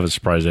did have a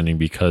surprise ending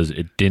because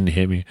it didn't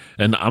hit me.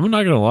 And I'm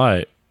not going to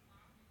lie.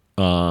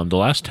 The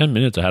last 10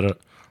 minutes, I had a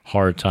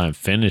hard time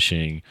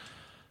finishing.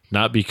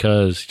 Not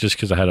just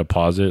because I had to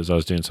pause it as I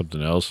was doing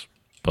something else.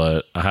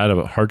 But I had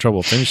a hard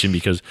trouble finishing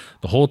because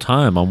the whole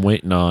time I'm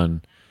waiting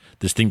on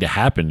this thing to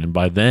happen. And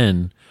by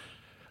then,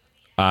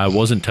 I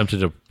wasn't tempted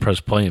to press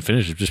play and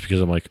finish it just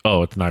because I'm like,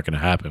 oh, it's not going to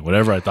happen.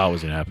 Whatever I thought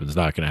was going to happen is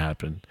not going to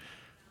happen.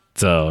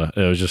 So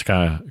it was just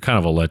kind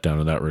of a letdown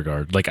in that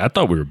regard. Like I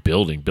thought we were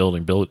building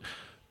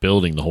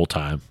the whole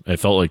time. It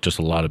felt like just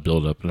a lot of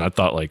build up. And I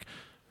thought like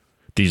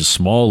these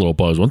small little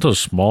bugs, once those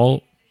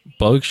small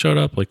bugs showed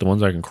up, like the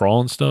ones that can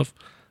crawl and stuff,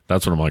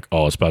 that's when I'm like,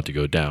 oh, it's about to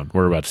go down.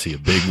 We're about to see a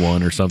big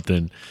one or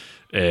something.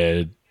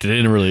 And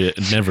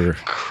it never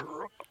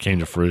came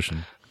to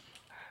fruition.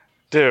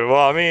 Dude,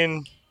 well, I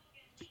mean,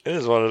 it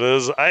is what it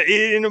is.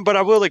 But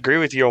I will agree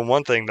with you on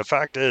one thing. The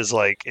fact is,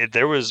 like,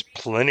 there was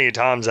plenty of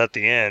times at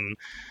the end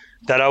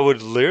that I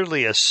would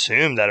literally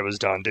assume that it was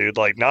done, dude.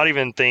 Like, not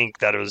even think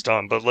that it was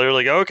done, but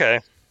literally go, okay.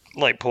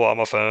 Like, pull out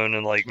my phone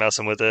and, like,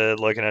 messing with it,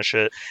 looking at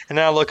shit. And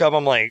then I look up,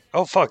 I'm like,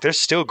 oh, fuck, they're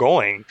still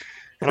going.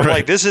 And I'm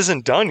like, this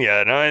isn't done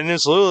yet. And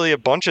it's literally a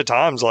bunch of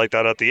times like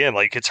that at the end.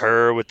 Like, it's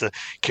her with the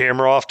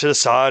camera off to the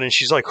side, and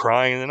she's, like,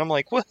 crying. And I'm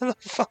like, what the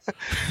fuck?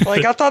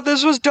 Like, I thought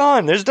this was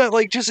done. There's that,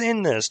 like, just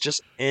end this. Just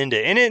end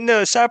it. And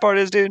the sad part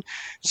is, dude,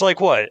 it's like,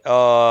 what,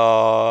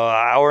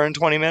 hour and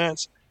 20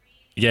 minutes?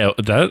 Yeah,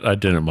 that I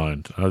didn't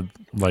mind. I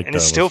like, and it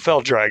still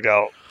felt dragged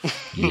out.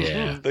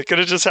 Yeah. They could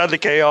have just had the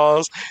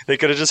chaos. They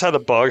could have just had the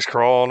bugs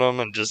crawl on them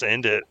and just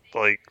end it.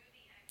 Like,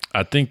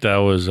 I think that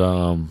was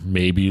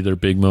maybe their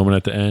big moment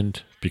at the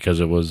end, because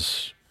it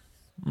was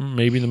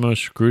maybe the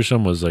most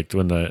gruesome. Was like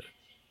when the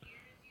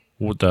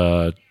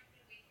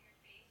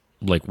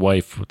like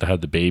wife that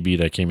had the baby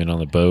that came in on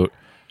the boat.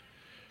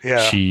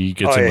 yeah, She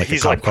gets in like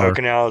he's a cop like car.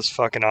 poking out his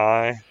fucking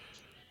eye.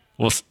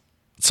 Well,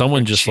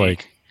 someone just cheek.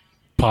 like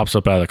pops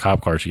up out of the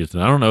cop car. She gets in.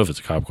 I don't know if it's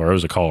a cop car. It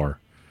was a car,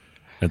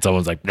 and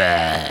someone's like,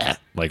 "Bah,"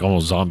 like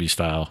almost zombie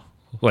style,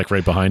 like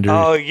right behind her.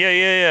 Oh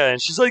yeah.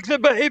 And she's like, the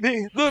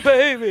baby,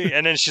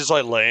 and then she's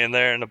like laying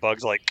there, and the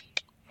bug's like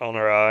on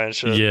her eye and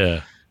shit.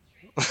 Yeah.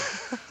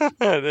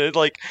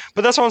 Like,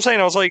 but that's what I'm saying.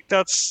 I was like,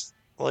 that's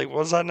like,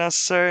 was that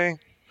necessary?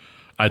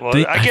 I Well,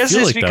 think. I guess feel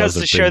it's like that because was a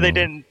the show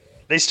big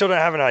they still don't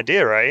have an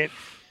idea, right?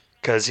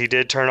 Because he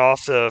did turn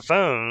off the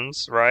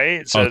phones,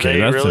 right? So Okay, they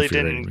that's really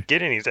infuriating me. didn't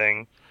get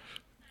anything.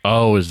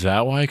 Oh, is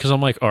that why? Because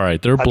I'm like, all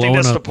right, they're I think blowing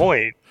that's up. the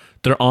point.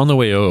 They're on the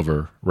way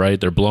over, right?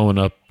 They're blowing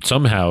up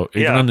somehow.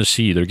 Even Yeah. on the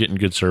sea, they're getting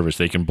good service.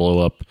 They can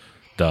blow up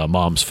the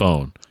mom's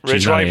phone. She's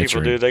Rich not white people,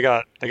 answering. dude. They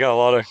got a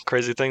lot of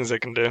crazy things they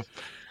can do.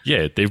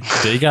 Yeah,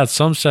 they got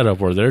some setup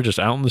where they're just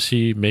out in the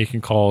sea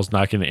making calls,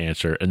 not getting an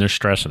answer, and they're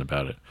stressing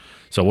about it.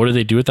 So what do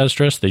they do with that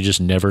stress? They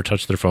just never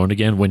touch their phone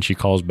again when she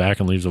calls back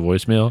and leaves a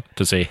voicemail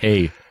to say,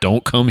 "Hey,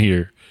 don't come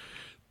here."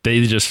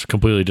 They just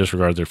completely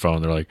disregard their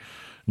phone. They're like,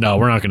 "No,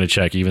 we're not going to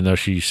check," even though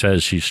she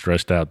says she's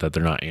stressed out that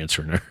they're not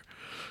answering her.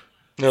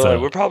 They're So-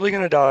 like, we're probably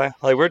gonna die.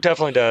 Like, we're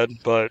definitely dead,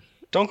 but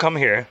don't come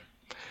here.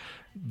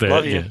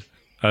 Love you.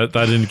 I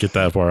didn't get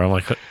that far. I'm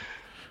like,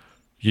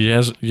 you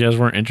guys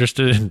weren't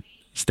interested in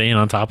staying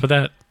on top of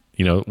that?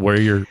 You know, where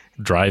you're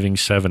driving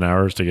 7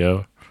 hours to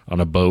go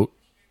on a boat.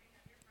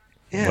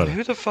 Yeah, What-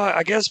 who the fuck?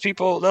 I guess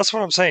people. That's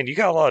what I'm saying. You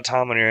got a lot of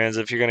time on your hands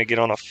if you're gonna get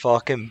on a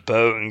fucking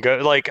boat and go.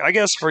 Like, I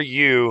guess for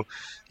you,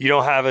 you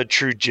don't have a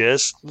true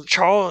gist.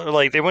 Charles,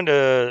 like, they went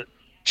to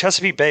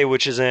Chesapeake Bay,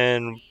 which is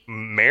in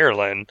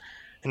Maryland,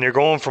 and they're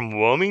going from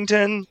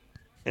Wilmington,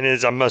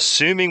 and I'm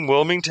assuming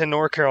Wilmington,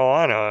 North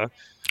Carolina.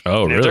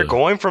 Oh, And if really? they're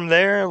going from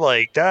there,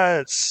 like,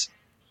 that's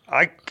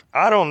I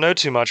don't know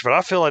too much, but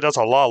I feel like that's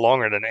a lot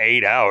longer than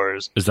 8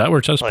 hours. Is that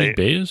where Chesapeake like-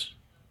 Bay is?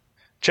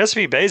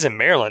 Chesapeake Bay's in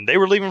Maryland. They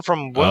were leaving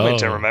from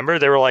Wilmington, Oh. remember?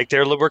 They were like,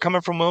 we're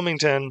coming from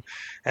Wilmington,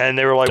 and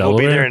they were like, we'll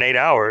be there Delaware? in 8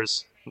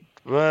 hours.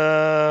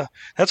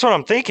 That's what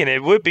I'm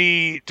thinking.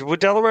 Would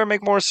Delaware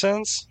make more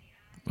sense?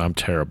 I'm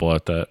terrible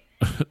at that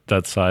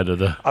that side of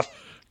the I-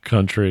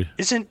 country.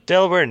 Isn't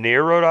Delaware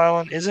near Rhode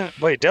Island? Wait, Yeah,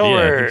 I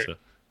Delaware think so.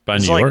 By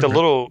is New like York, the right?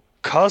 little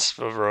cusp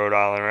of Rhode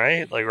Island,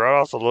 right? Like right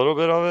off a little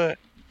bit of it.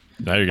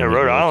 Now you're Yeah, gonna make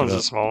Rhode me look Island's it a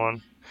up. small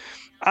one.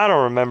 I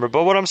don't remember,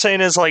 but what I'm saying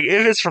is, like,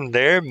 if it's from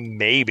there,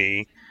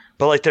 maybe.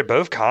 But like, they're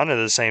both kind of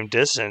the same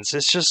distance.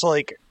 It's just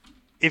like,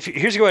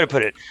 here's a good way to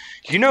put it.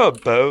 You know, a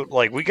boat,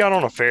 like, we got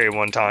on a ferry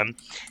one time,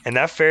 and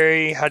that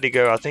ferry had to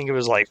go, I think it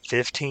was like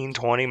 15,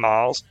 20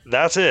 miles.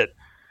 That's it.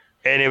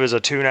 And it was a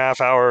 2.5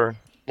 hour,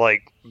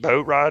 like,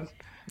 boat ride.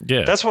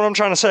 Yeah, That's what I'm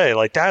trying to say.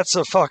 Like, that's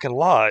a fucking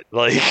lot.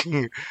 Like,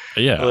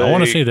 yeah. I want to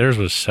like- say theirs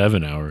was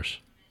 7 hours.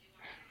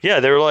 yeah,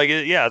 they were like,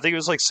 yeah, I think it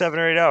was like 7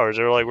 or 8 hours.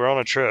 They were like, we're on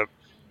a trip.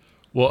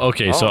 Well,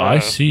 okay, Oh, so I wow.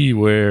 see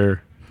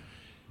where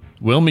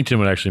Wilmington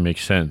would actually make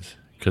sense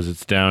because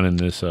it's down in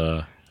this.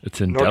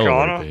 It's in North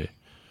Delaware Carolina? Bay.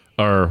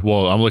 Or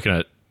well, I'm looking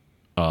at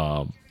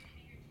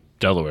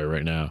Delaware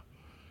right now.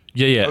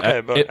 Yeah. Okay,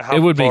 I- but it, how it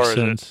would make far is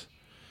it? sense.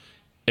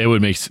 It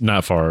would make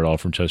not far at all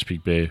from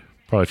Chesapeake Bay.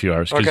 Probably a few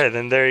hours. 'cause Okay,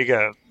 then there you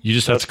go. you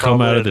just have that's to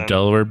come out probably of the then.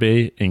 Delaware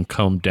Bay and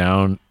come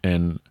down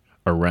and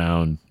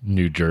around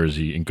New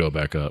Jersey and go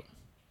back up.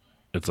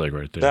 It's like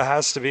right there. That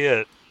has to be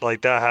it.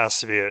 Like, that has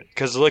to be it.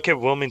 Because look at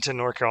Wilmington,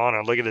 North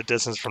Carolina. Look at the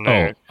distance from Oh,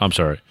 there. I'm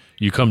sorry.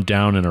 You come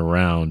down and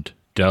around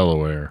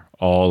Delaware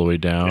all the way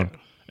down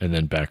and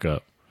then back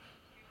up.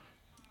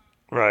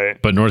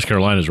 Right. But North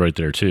Carolina's right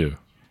there too.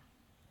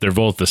 They're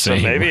both the So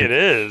same. maybe it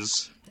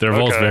is. They're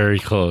both okay. very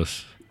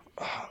close.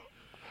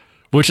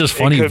 Which is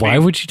funny. could Why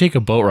be- would you take a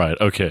boat ride?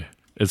 Okay.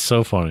 It's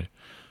so funny.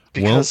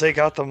 Because they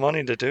got the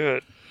money to do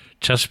it.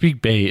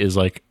 Chesapeake Bay is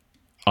like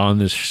on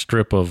this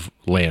strip of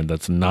land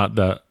that's not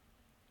that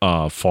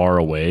far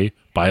away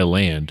by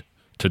land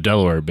to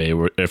Delaware Bay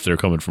if they're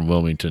coming from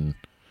Wilmington,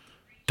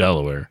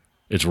 Delaware.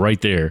 It's right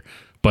there.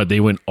 But they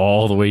went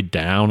all the way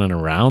down and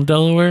around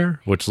Delaware,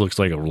 which looks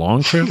like a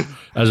long trip,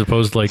 as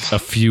opposed to like a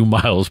few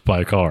miles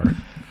by car.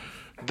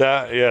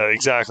 Yeah,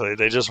 exactly.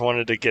 They just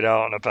wanted to get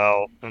out and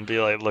about and be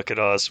like, look at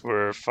us,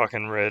 we're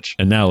fucking rich.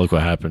 And now look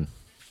what happened.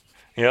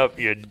 Yep,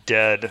 you're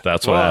dead.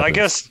 That's what happened. I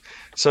guess.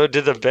 So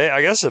did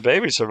I guess the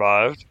baby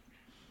survived.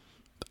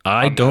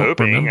 I'm don't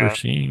remember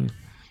seeing.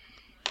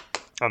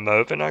 I'm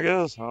hoping. I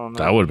guess. I don't know.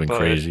 That would have been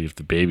crazy if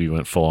the baby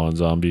went full on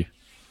zombie.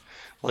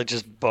 Like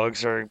just bugs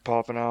started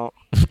popping out.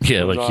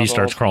 Yeah, like he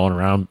starts crawling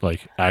around,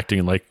 like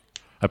acting like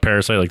a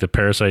parasite. Like the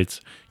parasites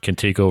can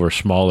take over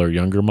smaller,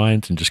 younger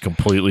minds and just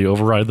completely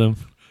override them.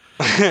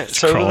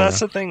 So that's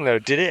the thing, though.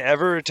 Did it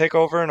ever take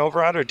over and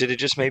override, or did it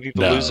just make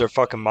people lose their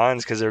fucking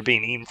minds because they're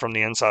being eaten from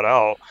the inside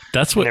out?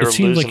 That's what it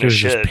seemed like. It was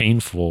just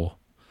painful.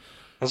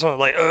 That's what,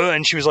 like,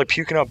 and she was like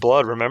puking up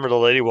blood. Remember the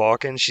lady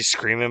walking? She's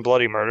screaming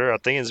bloody murder. I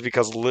think it's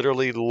because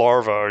literally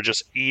larvae are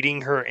just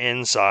eating her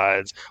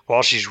insides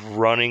while she's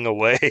running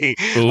away.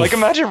 Like,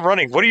 imagine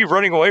running. What are you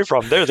running away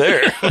from? They're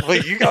there.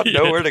 Like, you got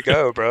nowhere to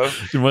go, bro.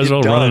 You might as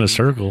well run in a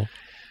circle.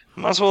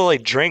 Might as well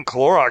like drink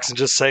Clorox and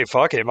just say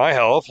fuck it, might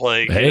help.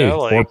 Like, hey,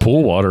 like, or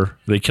pool water.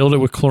 They killed it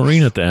with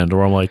chlorine at the end.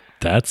 Or I'm like,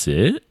 that's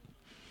it.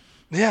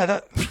 Yeah,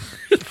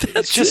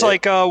 it's just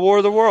like War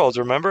of the Worlds.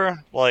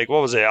 Remember, like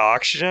what was it?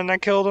 Oxygen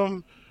that killed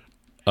them.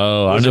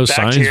 Oh, I know.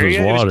 Signs was water.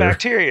 It was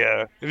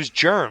bacteria. It was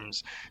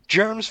germs.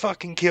 Germs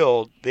fucking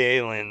killed the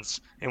aliens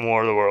in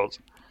War of the Worlds.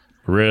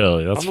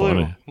 Really? That's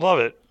funny. Love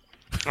it.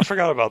 I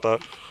forgot about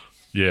that.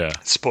 Yeah.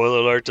 Spoiler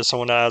alert to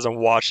someone that hasn't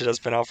watched it that's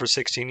been out for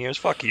 16 years.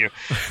 Fuck you.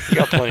 You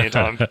got plenty of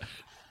time.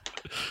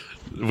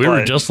 We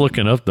were just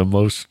looking up the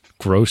most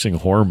grossing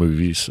horror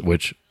movies,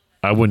 which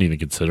I wouldn't even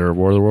consider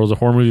War of the Worlds a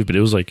horror movie, but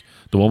it was like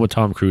the one with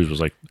Tom Cruise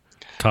was like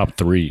top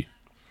 3.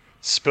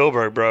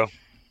 Spielberg, bro.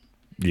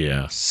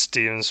 Yeah.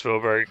 Steven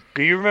Spielberg.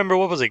 Do you remember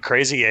what was it?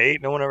 Crazy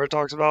 8? No one ever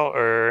talks about?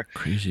 Or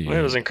Crazy 8.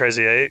 It was in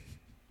Crazy 8.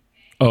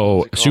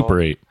 Oh, Super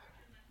 8.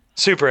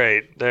 Super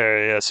 8.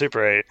 There, yeah,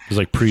 Super 8. It was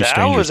like pre-Stranger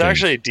That was Things.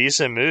 actually a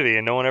decent movie,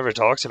 and no one ever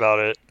talks about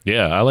it.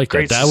 Yeah, I like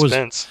Great that. That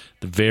suspense.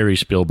 was very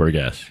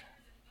Spielberg-esque.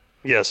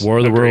 Yes. War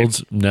of the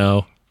Worlds,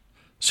 no.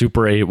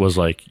 Super 8 was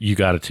like, you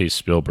got to taste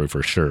Spielberg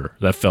for sure.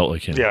 That felt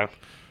like him. Yeah.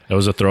 That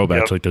was a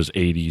throwback to like those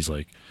 80s,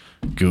 like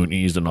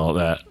Goonies and all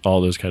that,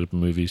 all those kind of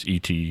movies,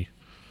 E.T.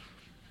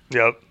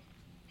 Yep.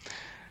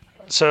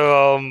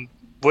 So,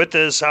 with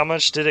this, how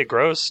much did it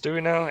gross? Do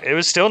we know? It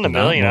was still in the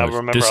million. I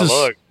remember I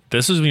looked.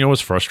 This is, you know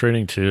what's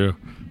frustrating too?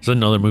 It's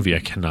another movie I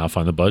cannot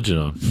find the budget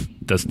on.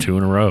 That's 2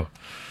 in a row.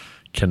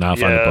 Cannot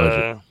find the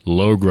budget.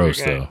 Low gross,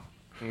 though.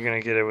 You're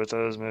going to get it with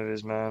those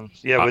movies, man.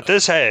 Yeah, with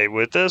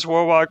this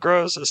worldwide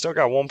gross, it still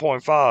got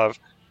 1.5.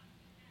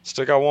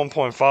 Still got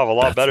 1.5, a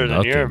lot better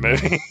than your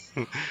movie.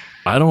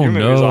 I don't your know.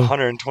 Your movie was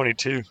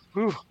 122.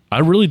 Whew. I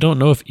really don't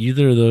know if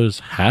either of those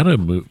had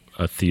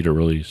a theater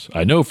release.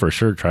 I know for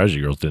sure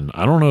Tragedy Girls didn't.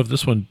 I don't know if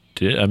this one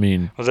did. I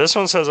mean, well, this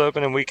one says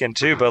opening weekend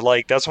too, but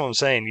like that's what I'm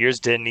saying. Yours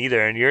didn't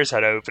either, and yours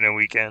had an opening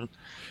weekend.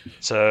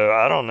 So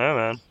I don't know,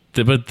 man.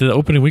 But the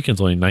opening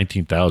weekend's only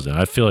 19,000.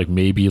 I feel like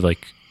maybe where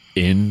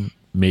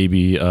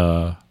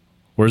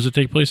does it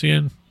take place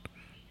again?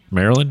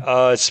 Maryland?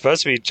 It's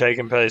supposed to be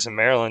taking place in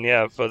Maryland,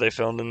 yeah, but they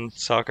filmed in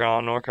South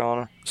Carolina, North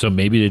Carolina. So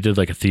maybe they did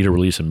like a theater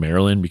release in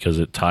Maryland because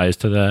it ties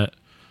to that.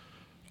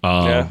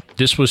 Yeah.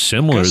 This was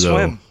similar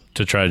though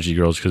to Tragedy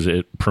Girls because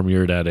it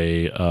premiered at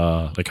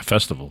a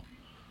festival.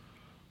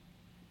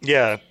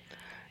 Yeah,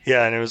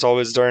 yeah, and it was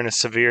always during a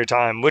severe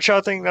time, which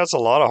I think that's a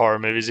lot of horror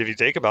movies if you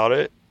think about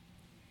it.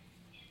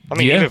 I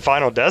mean, even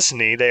Final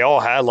Destiny, they all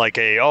had like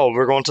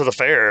we're going to the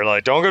fair.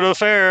 Like, don't go to the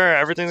fair.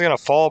 Everything's going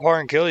to fall apart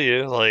and kill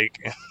you.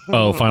 Like,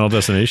 oh, Final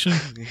Destination?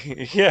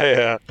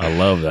 yeah. I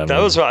love that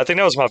movie. I think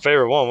that was my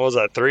favorite one. What was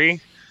that, 3?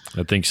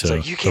 I think so. It's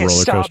like, you can't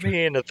stop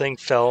me. And the thing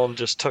fell and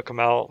just took him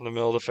out in the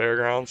middle of the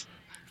fairgrounds.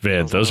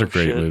 Man, those are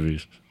great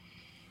movies.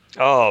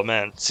 Oh,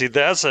 man. See,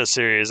 that's a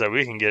series that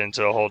we can get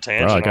into a whole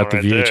tangent on. I got the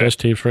VHS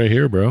tapes right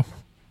here, bro.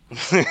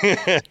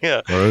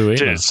 Yeah,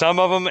 dude, some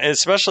of them,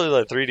 especially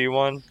the 3D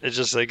one, it's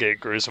just they get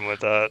gruesome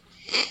with that.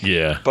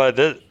 Yeah, but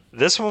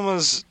this one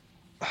was,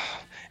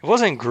 it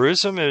wasn't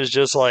gruesome. It was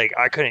just like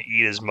I couldn't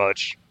eat as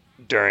much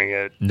during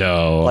it.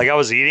 No, like I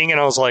was eating and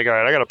I was like, all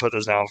right, I got to put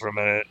this down for a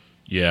minute.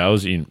 Yeah, I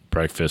was eating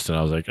breakfast and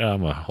I was like, I'm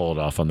gonna hold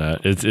off on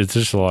that. It's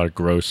just a lot of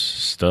gross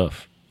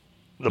stuff.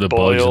 The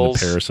bugs and the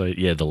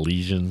parasite, the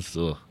lesions.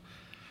 Ugh.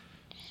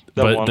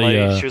 That one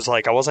lady, she was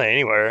like, I wasn't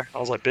anywhere. I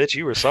was like, bitch,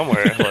 you were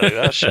somewhere. Like,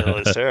 that shit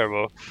was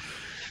terrible.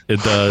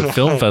 The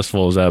film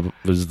festival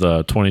was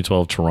the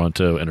 2012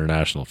 Toronto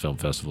International Film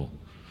Festival.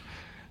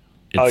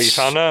 You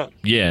found that?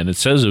 Yeah, and it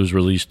says it was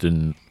released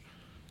in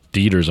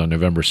theaters on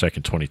November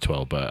 2nd,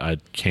 2012, but I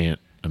can't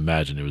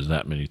imagine it was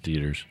that many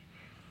theaters.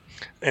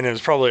 And it was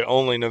probably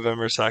only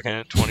November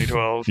 2nd,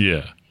 2012.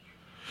 Yeah.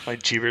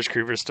 Like Jeepers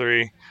Creepers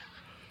 3.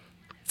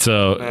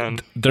 So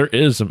there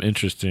is some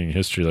interesting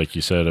history, like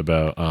you said,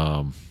 about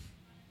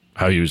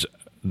how he was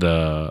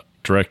the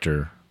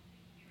director,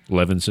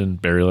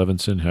 Barry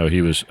Levinson, how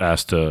he was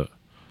asked to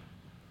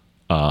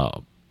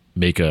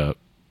make a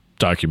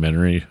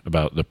documentary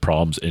about the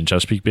problems in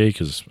Chesapeake Bay,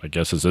 because I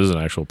guess this is an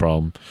actual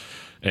problem.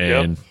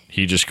 And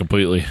he just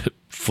completely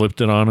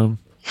flipped it on him.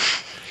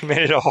 He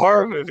made it a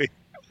horror movie.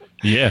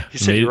 Yeah, He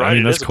said, "You're right,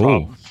 it that's is a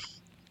cool.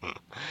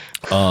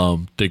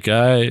 The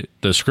guy,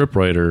 the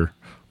scriptwriter,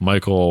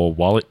 Michael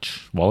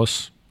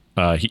Wallace,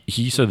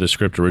 he said the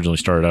script originally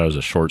started out as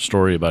a short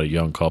story about a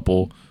young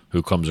couple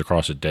who comes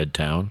across a dead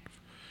town,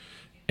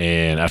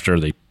 and after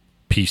they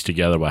piece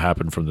together what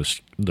happened from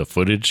the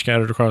footage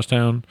scattered across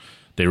town,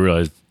 they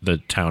realized the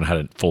town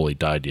hadn't fully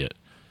died yet,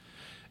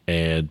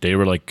 and they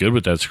were like good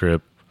with that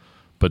script.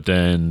 But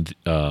then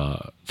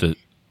the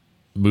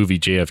movie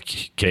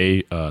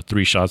JFK,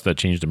 3 Shots That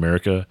Changed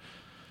America.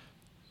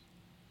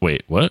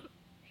 Wait, what?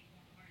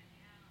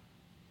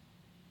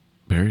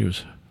 Barry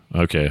was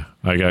okay.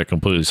 I got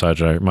completely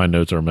sidetracked. My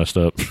notes are messed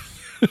up.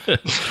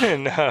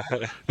 No.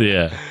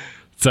 Yeah.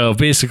 So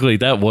basically,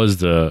 that was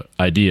the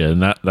idea,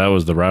 and that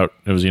was the route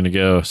it was going to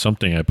go.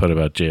 Something I put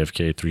about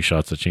JFK, 3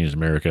 Shots That Changed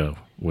America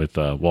with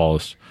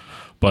Wallace,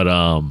 but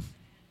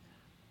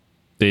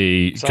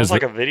they Sounds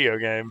like a video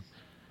game.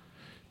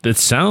 It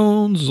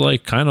sounds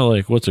like kind of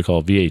like what's it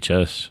called,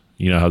 VHS.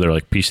 You know how they're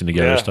like piecing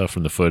together stuff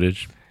from the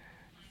footage.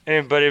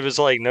 But it was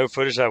like no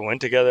footage that went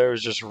together. It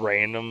was just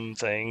random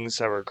things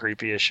that were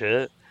creepy as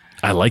shit.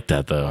 I like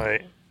that though.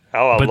 Like,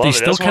 I but love they it.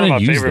 still That's one of kind my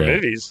of use favorite that.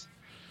 movies.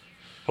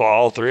 Well,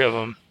 all 3 of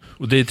them.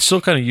 They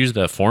still kind of use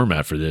that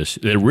format for this.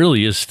 It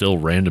really is still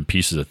random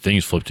pieces of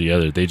things flipped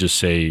together. They just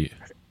say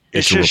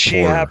It's a just she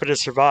reporter. happened to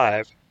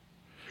survive.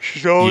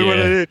 She's the only one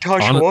that didn't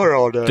touch water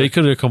all day. They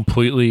could have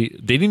completely.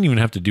 They didn't even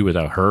have to do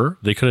without her.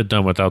 They could have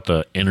done without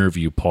the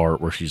interview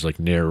part where she's like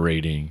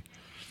narrating.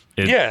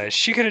 Yeah,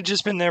 she could have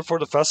just been there for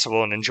the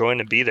festival and enjoying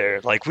to be there.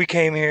 Like, we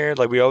came here,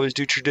 like we always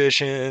do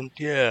tradition.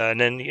 Yeah,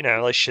 and then,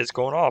 like shit's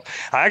going off.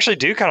 I actually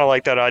do kind of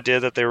like that idea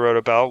that they wrote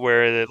about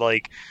where,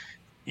 like,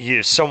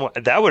 someone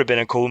that would have been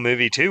a cool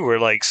movie too, where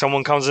like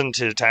someone comes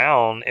into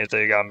town, if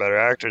they got better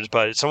actors,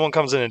 but someone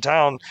comes into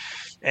town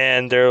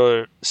and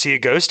they'll see a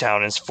ghost town.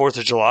 And it's 4th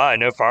of July,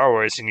 no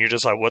fireworks, and you're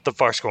just like, what the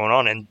fuck's going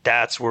on? And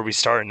that's where we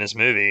start in this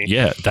movie.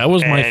 Yeah, that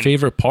was my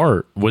favorite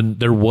part when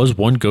there was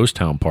one ghost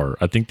town part.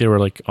 I think they were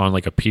like on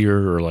like a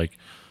pier or like.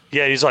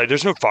 Yeah, he's like,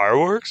 there's no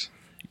fireworks.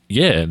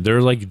 Yeah,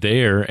 they're like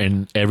there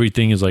and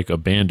everything is like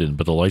abandoned,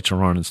 but the lights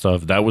are on and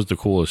stuff. That was the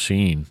coolest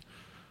scene.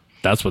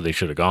 That's what they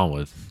should have gone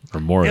with,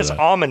 or more It's of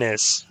that.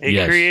 ominous.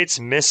 It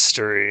creates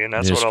mystery, and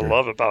that's what I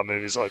love about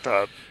movies like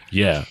that.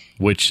 Yeah,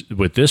 which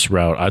with this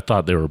route, I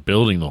thought they were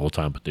building the whole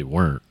time, but they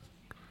weren't.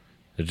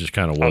 It just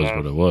kind of was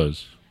what it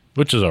was,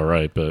 which is all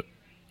right, but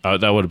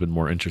that would have been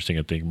more interesting,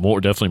 I think.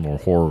 Definitely more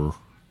horror.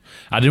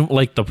 I didn't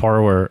like the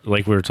part where,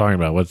 like we were talking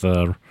about with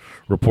the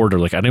reporter,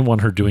 like I didn't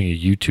want her doing a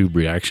YouTube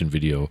reaction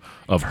video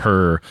of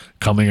her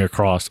coming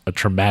across a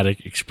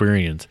traumatic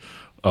experience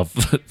of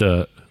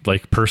the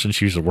like person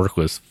she used to work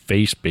with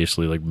face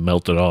basically like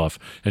melted off,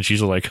 and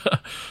she's like,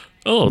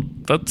 "Oh,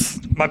 that's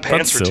my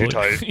pants were too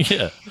tight."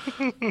 Yeah,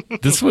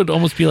 this would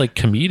almost be like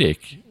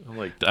comedic. I'm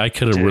like, I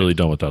could have really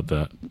done without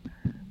that.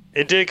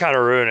 It did kind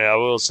of ruin it, I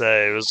will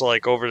say. It was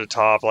like over the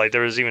top. Like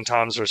there was even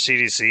times where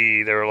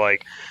CDC, they were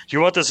like, "Do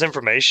you want this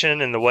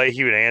information?" And the way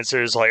he would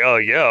answer is like, "Oh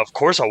yeah, of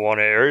course I want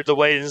it." Or the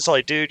way it's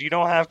like, "Dude, you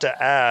don't have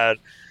to add."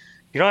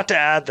 You don't have to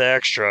add the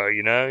extra,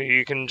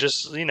 You can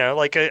just,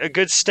 like a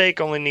good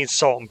steak only needs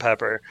salt and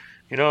pepper.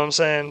 You know what I'm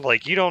saying?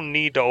 Like, you don't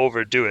need to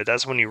overdo it.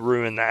 That's when you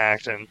ruin the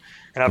acting.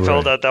 And I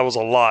felt that was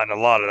a lot in a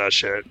lot of that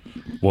shit.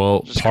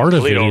 Well, Just part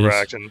of it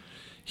overacting. is,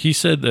 he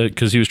said that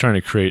because he was trying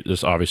to create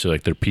this, obviously,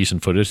 like, they're piecing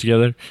footage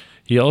together.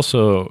 He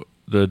also,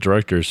 the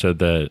director said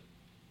that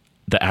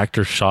the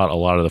actors shot a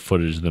lot of the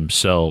footage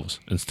themselves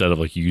instead of,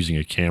 like, using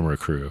a camera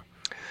crew.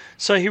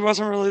 So he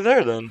wasn't really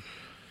there then?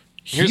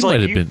 He was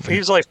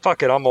like,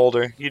 fuck it, I'm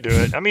older. You do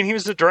it. I mean, he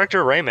was the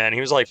director of Rayman.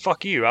 He was like,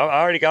 fuck you. I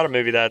already got a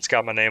movie that's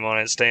got my name on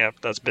it,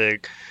 stamped. That's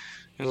big.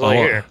 He was like,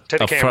 here,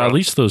 take the camera. For at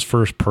least those a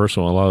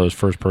lot of those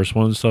first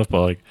person ones and stuff,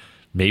 but like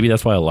maybe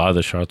that's why a lot of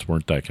the shots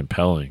weren't that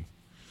compelling.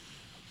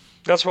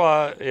 That's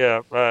why,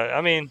 yeah.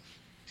 I mean,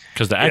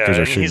 because the actors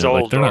are shooting,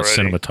 like they're not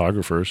already.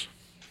 Cinematographers.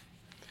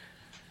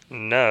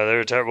 No, they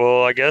were terrible.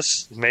 Well, I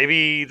guess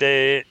maybe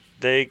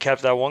they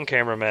kept that one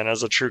cameraman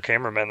as a true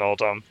cameraman the whole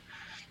time.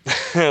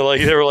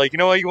 Like they were like, you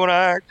know what, you want to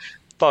act?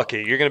 Fuck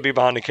it, you're gonna be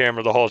behind the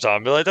camera the whole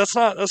time. Be like, that's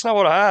not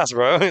what I asked,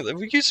 bro.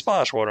 You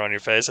splash water on your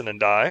face and then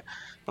die.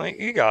 Like,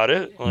 you got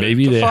it. Like,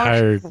 maybe they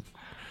hired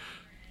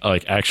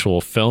like actual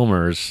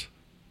filmers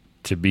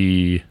to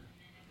be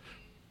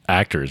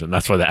actors, and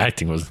that's why the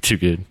acting wasn't too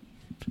good.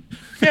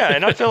 Yeah,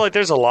 and I feel like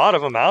there's a lot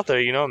of them out there.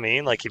 You know what I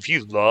mean? Like, if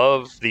you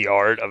love the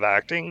art of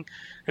acting,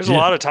 there's a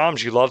lot of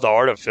times you love the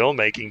art of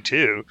filmmaking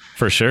too.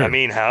 For sure. I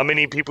mean, how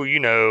many people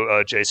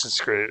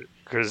Jason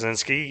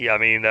Krasinski? I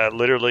mean, that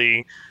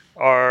literally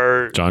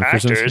are John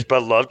actors Krasinski?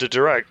 but love to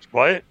direct.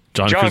 What?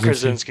 John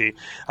Krasinski.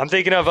 I'm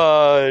thinking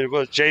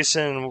of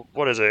Jason.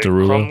 What is it?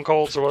 Derulo?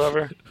 Krumholtz or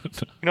whatever. You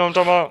know what I'm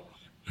talking about?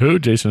 Who?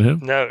 Jason who?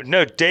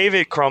 No,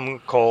 David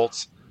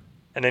Krumholtz.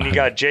 And then you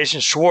got Jason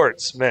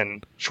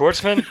Schwartzman.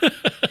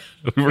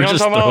 We were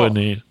just throwing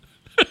names.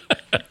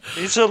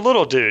 He's a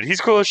little dude.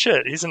 He's cool as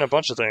shit. He's in a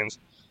bunch of things.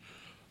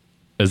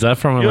 Is that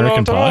from You know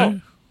American what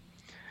I'm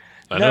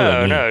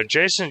Pie? No.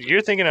 Jason,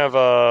 you're thinking of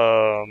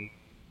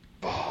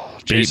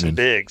Jason Bateman.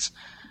 Biggs.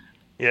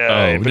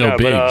 Yeah, Oh but no,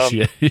 but, Biggs.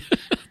 Yeah.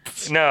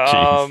 no,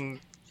 Jeez.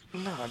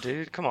 no,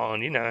 dude, come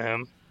on, you know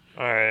him.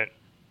 All right,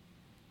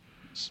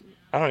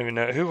 I don't even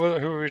know who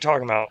were we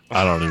talking about.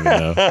 I don't even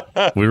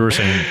know. We were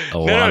saying a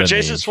lot No, of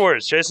Jason names.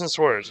 Schwartz. Jason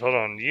Schwartz. Hold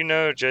on, you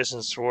know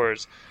Jason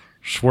Schwartz.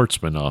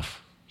 Schwartzman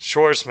off.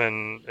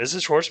 Schwartzman. Is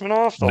it Schwartzman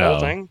off the whole No,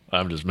 thing?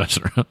 I'm just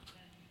messing around.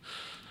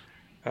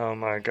 Oh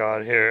my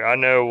God! Here, I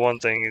know one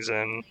thing he's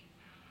in.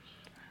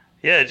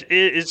 Yeah,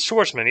 it's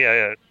Schwartzman.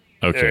 Yeah.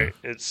 Okay. There,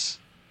 it's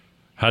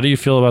How do you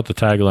feel about the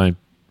tagline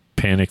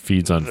 "Panic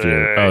feeds on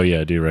fear"? There. Oh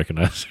yeah, I do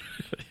recognize.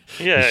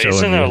 yeah. He's He's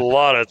in showing a me.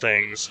 lot of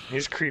things.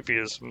 He's creepy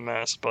as a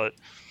mess, but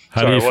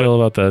How Sorry, do you what? feel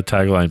about the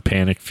tagline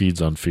 "Panic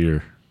feeds on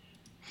fear"?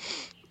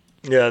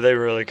 yeah, they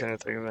really couldn't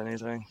think of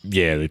anything.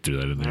 Yeah, they threw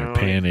that in there. Really?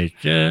 Panic.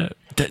 Yeah.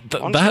 Why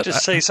don't you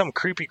just say something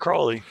creepy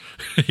crawly?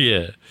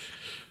 Yeah.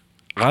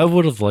 I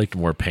would have liked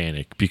more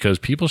panic because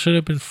people should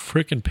have been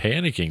freaking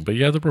panicking. But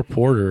yeah, the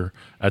reporter,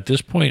 at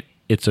this point,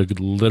 it's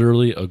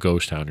literally a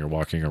ghost town you're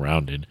walking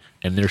around in.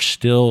 And they're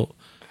still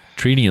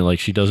treating it like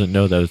she doesn't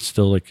know that it's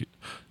still like,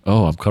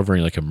 oh, I'm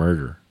covering like a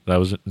murder. That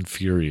was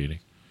infuriating.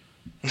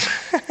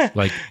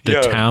 Like the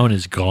Yo. town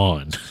is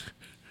gone.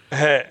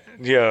 Hey,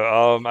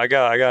 yeah, I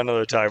got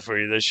another tag for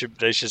you. They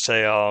should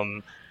say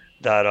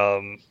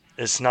that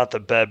it's not the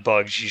bed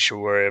bugs you should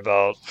worry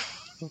about.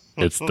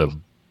 It's the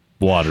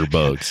water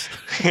bugs.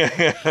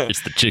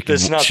 It's the chicken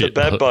It's not the shit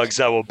bed bugs. bugs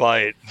that will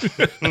bite.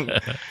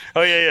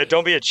 Oh yeah,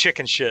 don't be a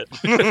chicken shit.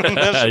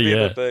 That should be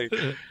Yeah.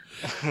 the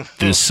thing.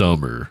 This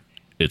summer,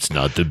 it's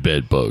not the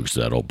bed bugs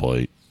that'll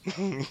bite.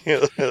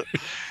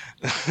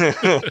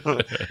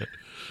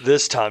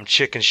 This time,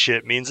 chicken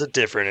shit means a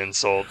different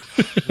insult.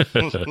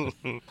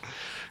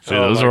 See,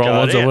 Oh those my are all God,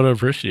 ones I yeah. would have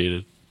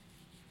appreciated.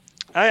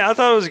 I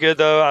thought it was good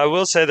though. I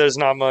will say there's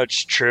not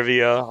much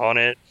trivia on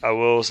it. I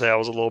will say I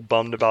was a little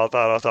bummed about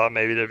that. I thought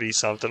maybe there'd be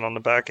something on the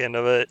back end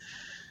of it.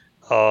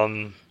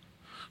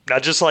 I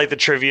just like the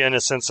trivia in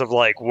a sense of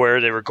like where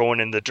they were going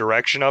in the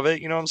direction of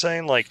it. You know what I'm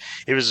saying? Like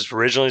it was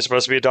originally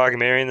supposed to be a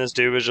documentary, and this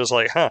dude was just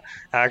like,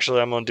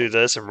 actually, I'm gonna do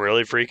this and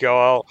really freak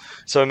y'all out.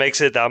 So it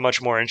makes it that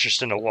much more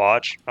interesting to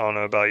watch. I don't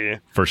know about you.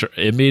 For sure.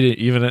 It made it,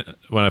 even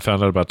when I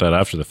found out about that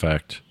after the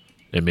fact,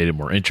 it made it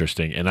more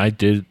interesting. And I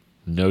did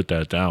note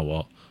that down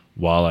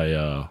while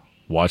I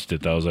watched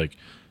it. That I was like,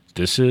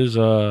 this is,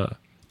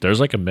 there's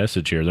like a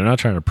message here. They're not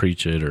trying to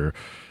preach it or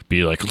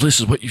be like, this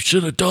is what you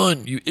should have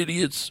done, you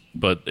idiots.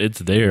 But it's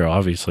there,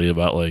 obviously,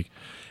 about like,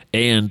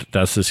 and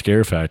that's the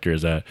scare factor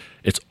is that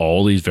it's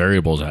all these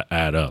variables that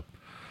add up.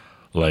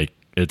 Like,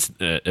 it's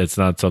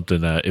not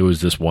something that it was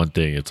this one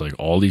thing. It's like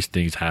all these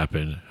things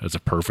happen. It's a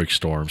perfect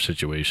storm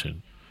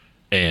situation.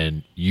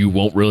 And you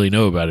won't really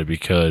know about it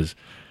because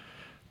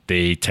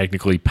they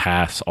technically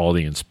pass all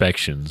the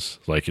inspections.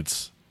 Like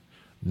it's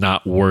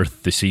not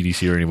worth the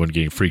CDC or anyone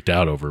getting freaked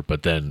out over.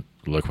 But then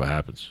look what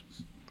happens.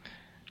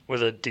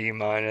 With a D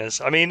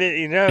minus. I mean,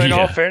 in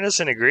all fairness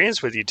and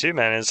agreement with you too,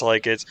 man. It's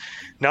like it's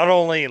not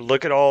only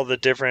look at all the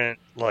different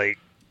like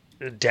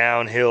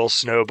downhill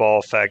snowball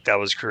effect that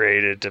was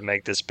created to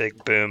make this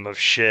big boom of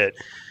shit,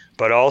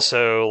 but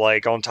also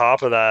like on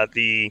top of that,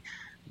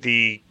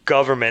 the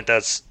government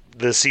that's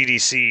the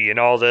CDC and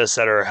all this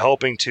that are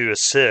helping to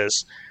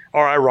assist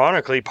are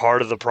ironically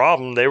part of the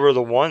problem. They were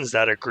the ones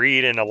that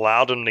agreed and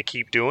allowed them to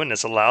keep doing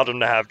this, allowed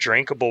them to have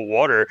drinkable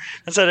water.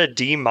 That's at a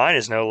D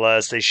minus, no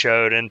less. They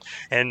showed and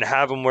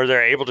have them where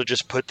they're able to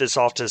just put this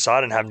off to the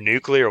side and have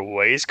nuclear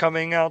waste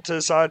coming out to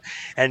the side.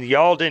 And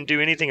y'all didn't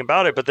do anything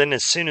about it. But then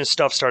as soon as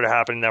stuff started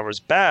happening that was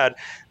bad,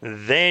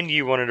 then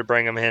you wanted to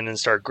bring them in and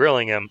start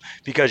grilling them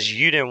because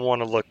you didn't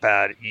want to look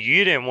bad.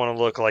 You didn't want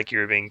to look like you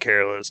were being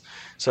careless.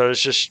 So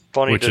it's just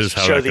funny Which to is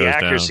how show that the goes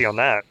accuracy down. on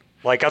that.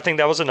 Like, I think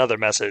that was another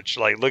message.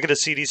 Like, look at the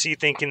CDC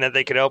thinking that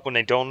they could help when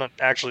they don't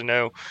actually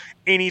know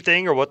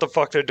anything or what the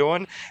fuck they're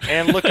doing.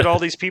 And look at all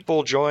these people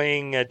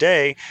enjoying a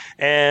day,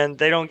 and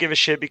they don't give a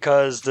shit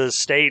because the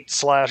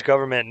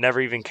state/government never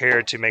even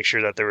cared to make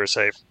sure that they were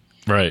safe.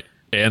 Right.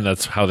 And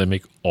that's how they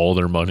make all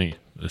their money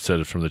instead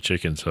of from the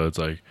chicken. So it's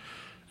like,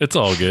 it's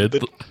all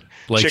good.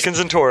 Like, Chickens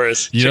and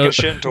tourists. you Chicken know,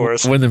 shit and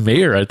tourists. when the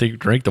mayor, I think,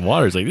 drank the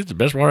water, he's like, this is the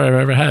best water I've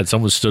ever had.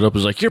 Someone stood up and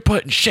was like, you're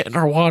putting shit in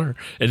our water.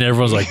 And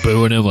everyone's like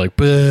booing him, like,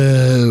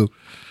 boo.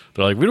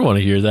 They're like, we don't want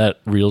to hear that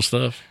real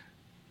stuff.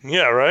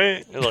 Yeah,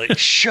 right? They're like,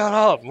 shut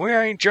up. We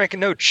ain't drinking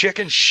no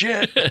chicken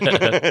shit.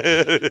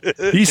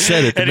 He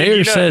said it. The And then,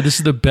 mayor said this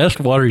is the best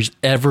water he's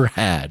ever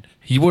had.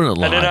 He wouldn't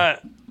lie. And then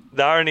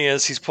the irony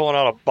is he's pulling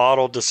out a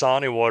bottle of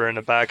Dasani water in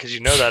the back because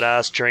you know that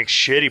ass drinks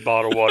shitty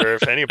bottled water,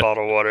 if any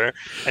bottled water.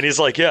 And he's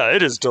like, yeah,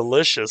 it is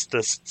delicious,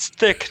 this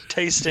thick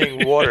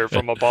tasting water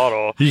from a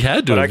bottle. He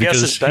had to But I have, guess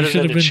because it's he better should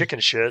than have the been- chicken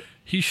shit.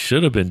 He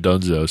should have been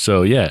Dunzo.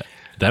 So, yeah,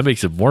 that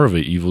makes it more of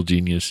an evil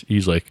genius.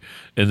 He's like,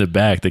 in the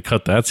back, they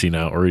cut that scene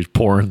out, or he's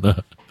pouring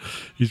the...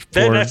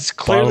 That's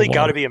clearly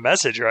got to be a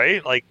message,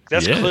 right? Like,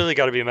 that's Yeah. clearly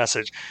got to be a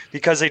message.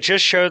 Because they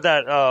just showed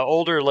that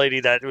older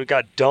lady that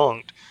got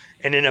dunked.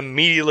 And then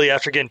immediately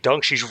after getting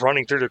dunked, she's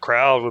running through the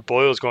crowd with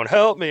boils going,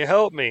 help me,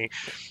 help me.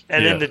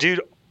 And Yeah. then the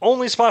dude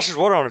only splashes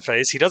water on her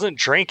face. He doesn't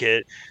drink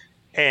it.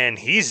 and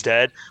he's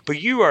dead,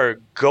 but you are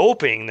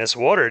gulping this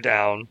water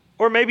down.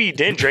 Or maybe you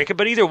didn't drink it,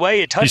 but either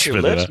way, it touched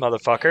your lips,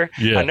 motherfucker.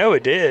 Yeah. I know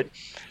it did.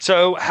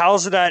 So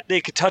how's it that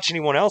they could touch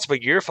anyone else,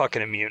 but you're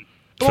fucking immune?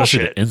 Especially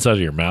Bullshit. the inside of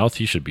your mouth,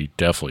 you should be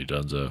definitely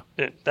donezo.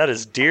 That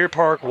is Deer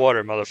Park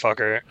water,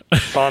 motherfucker.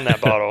 Find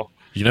that bottle.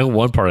 You know,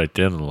 one part I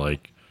didn't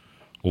like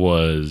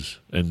was,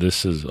 and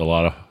this is a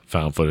lot of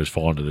found footage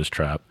fall into this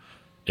trap,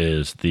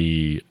 is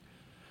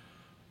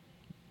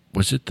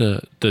was it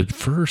the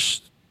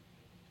first,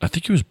 I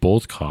think it was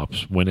both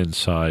cops went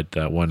inside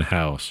that one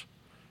house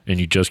and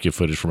you just get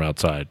footage from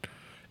outside.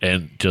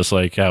 And just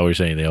like how we're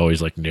saying, they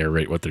always like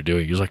narrate what they're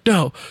doing. He's like,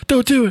 no,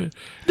 don't do it.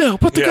 No,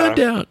 put the gun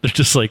down. They're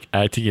just like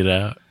acting it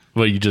out.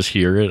 But you just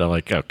hear it. I'm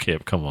like, oh,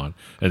 Kip, come on.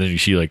 And then you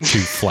see like 2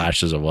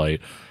 flashes of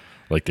light.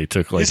 Like they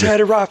took like. He's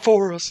had it right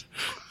for us.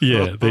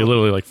 Yeah, they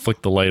literally like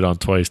flicked the light on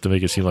twice to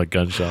make it seem like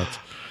gunshots.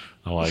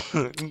 I'm like,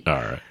 all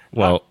right.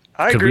 Well,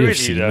 I could agree we have with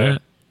you, seen though.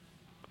 that?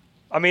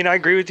 I mean, I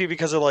agree with you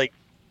because it like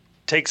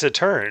takes a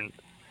turn.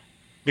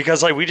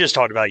 Because like we just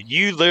talked about,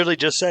 you literally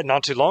just said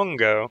not too long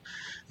ago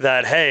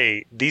that,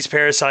 hey, these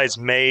parasites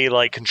may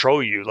like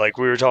control you. Like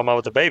we were talking about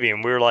with the baby,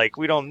 and we were like,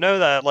 we don't know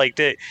that. Like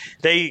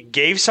they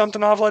gave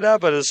something off like that,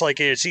 but it's like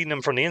it's eating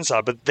them from the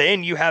inside. But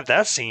then you have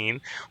that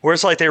scene where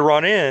it's like they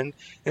run in, and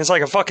it's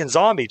like a fucking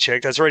zombie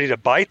chick that's ready to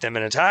bite them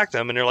and attack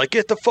them, and they're like,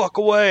 get the fuck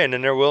away, and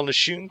then they're willing to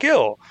shoot and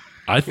kill.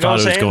 I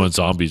thought it was going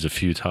zombies a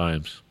few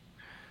times.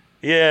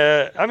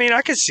 Yeah, I mean,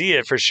 I could see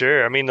it for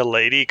sure. I mean, the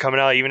lady coming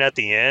out even at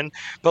the end,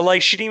 but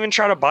like she didn't even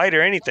try to bite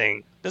or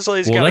anything. This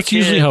lady's got that's a kid.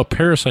 usually how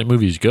parasite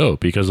movies go,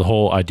 because the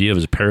whole idea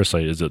of a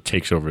parasite is it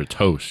takes over its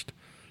host.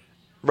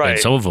 Right. And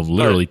some of them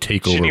literally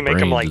take over Shouldn't you make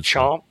them like brains and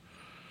stuff. chomp?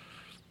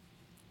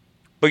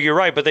 But you're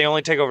right, but they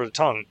only take over the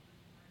tongue.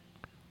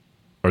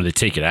 Or they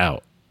take it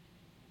out.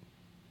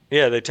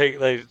 Yeah,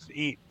 they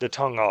eat the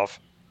tongue off.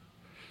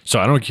 So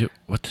I don't get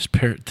what this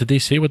did they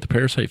say what the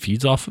parasite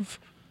feeds off of?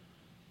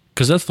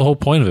 Because that's the whole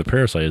point of a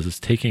parasite, is it's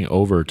taking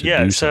over to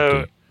do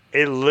something.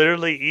 It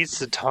literally eats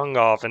the tongue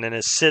off, and then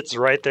it sits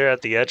right there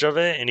at the edge of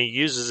it, and it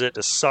uses it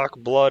to suck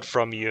blood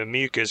from you and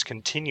mucus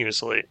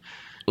continuously.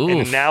 Oof.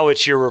 And now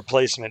it's your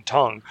replacement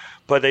tongue.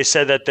 But they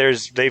said that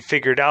they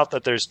figured out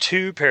that there's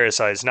 2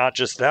 parasites, not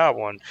just that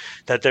one,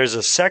 that there's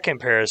a second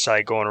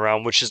parasite going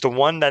around, which is the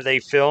one that they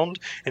filmed,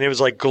 and it was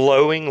like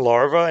glowing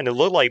larva, and it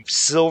looked like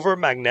silver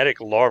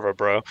magnetic larva,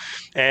 bro.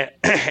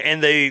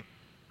 And they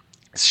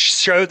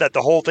showed that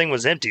the whole thing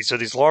was empty. So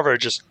these larvae are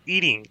just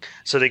eating.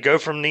 So they go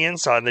from the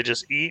inside and they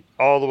just eat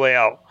all the way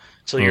out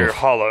till you're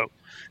hollow.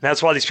 And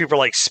that's why these people are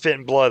like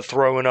spitting blood,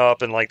 throwing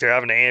up, and like they're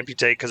having to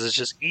amputate because it's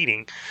just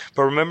eating.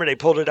 But remember, they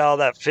pulled it out of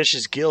that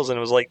fish's gills and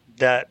it was like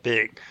that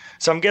big.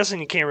 So I'm guessing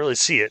you can't really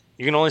see it.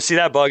 You can only see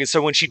that bug. And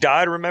so when she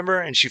died, remember,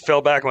 and she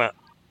fell back,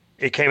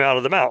 it came out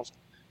of the mouth.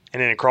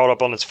 And then it crawled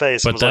up on its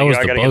face. But and was that like, was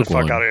I the gotta get the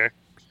bug fuck one. out of here.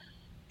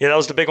 Yeah, that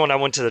was the big one that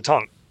went to the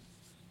tongue.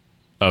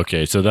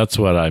 Okay, so that's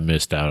what I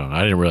missed out on.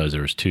 I didn't realize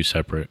there was 2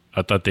 separate.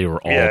 I thought they were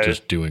all Yeah.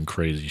 just doing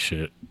crazy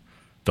shit.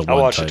 The I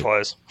one watched type. it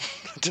twice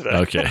today.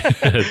 Okay.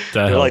 That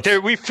They're like,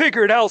 helps. we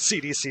figured out,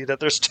 CDC, that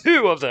there's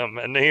 2 of them.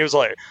 And he was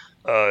like,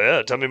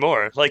 yeah, tell me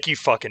more. Like, you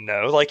fucking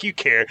know. Like, you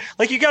care.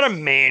 Like, you got a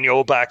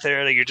manual back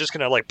there that you're just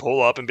going to, like,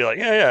 pull up and be like,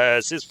 yeah,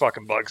 it's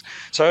fucking bugs.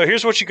 So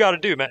here's what you got to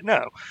do, man.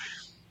 No.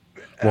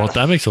 Well,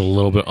 that makes it a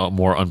little bit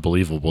more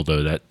unbelievable,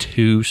 though, that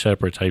 2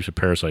 separate types of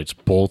parasites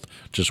both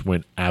just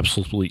went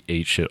absolutely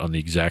apeshit on the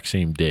exact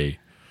same day.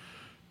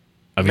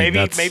 I mean,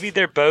 Maybe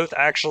they're both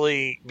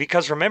actually,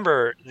 because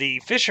remember, the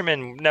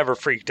fisherman never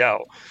freaked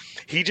out.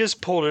 He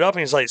just pulled it up and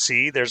he's like,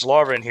 see, there's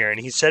larva in here. And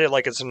he said it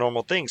like it's a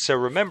normal thing. So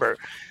remember,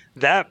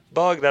 that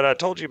bug that I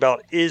told you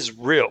about is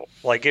real.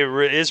 Like, it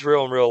is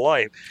real in real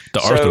life. The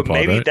so arthropod,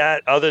 maybe right?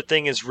 that other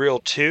thing is real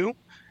too.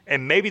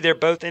 And maybe they're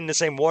both in the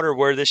same water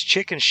where this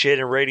chicken shit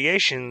and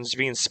radiation is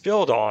being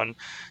spilled on.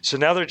 So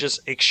now they're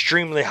just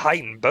extremely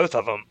heightened, both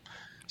of them.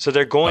 So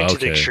they're going to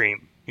the Okay.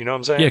 extreme. You know what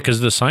I'm saying? Yeah,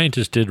 because the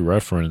scientists did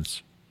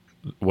reference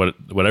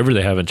whatever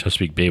they have in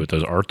Chesapeake Bay with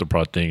those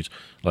arthropod things.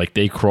 Like,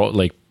 they crawl,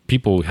 like,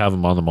 people have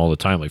them on them all the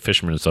time, like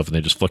fishermen and stuff, and they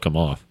just flick them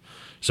off.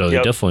 So they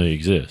Yep. definitely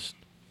exist.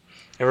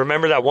 And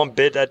remember that one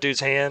bit that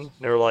dude's hand?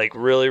 They were like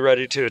really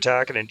ready to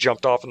attack and then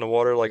jumped off in the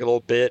water like a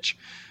little bitch.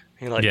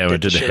 He like Yeah, we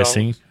bit did the shit off.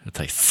 hissing. It's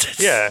like,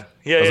 Yeah,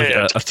 yeah, I was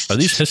yeah. like, yeah. are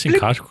these hissing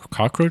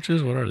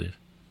cockroaches? What are these?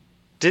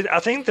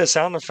 I think the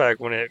sound effect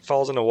when it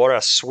falls in the water,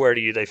 I swear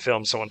to you, they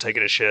filmed someone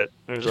taking a shit.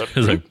 It was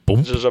It's like, boom.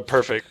 It was a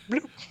perfect.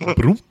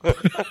 Broom.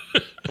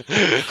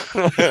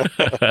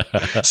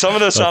 Some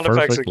of the sound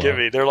effects perfect would give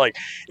line. me. They're like,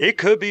 it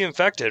could be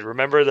infected.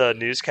 Remember the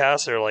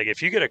newscast? They're like,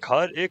 if you get a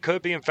cut, it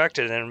could be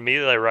infected. And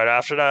immediately right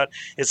after that,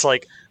 it's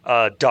like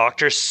a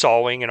doctor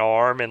sawing an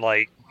arm and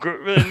like,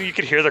 and you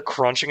could hear the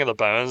crunching of the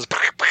bones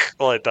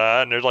like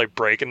that. And they're like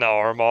breaking the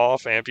arm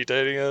off,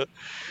 amputating it.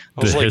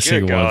 I was The like,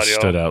 hissing good one God, yo.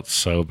 stood out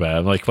so bad.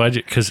 I'm like, why'd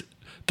you? Because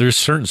there's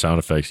certain sound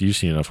effects you've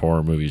seen enough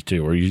horror movies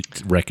too, where you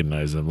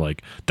recognize them.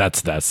 Like,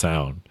 that's that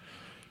sound.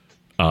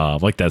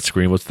 Like that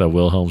scream. What's that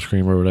Wilhelm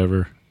scream or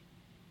whatever?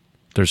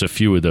 There's a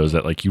few of those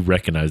that like you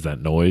recognize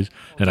that noise,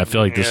 and I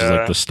feel like this is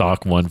like Yeah. the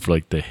stock one for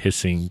like the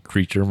hissing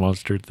creature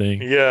monster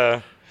thing.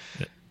 Yeah.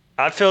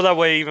 I feel that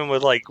way even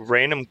with like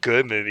random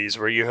good movies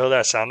where you hear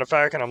that sound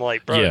effect and I'm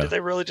like, bro, Yeah. did they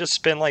really just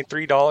spend like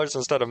 $3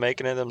 instead of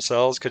making it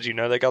themselves because you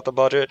know they got the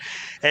budget?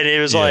 And it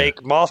was Yeah. like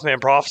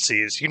Mothman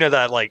Prophecies. You know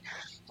that like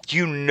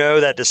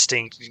that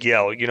distinct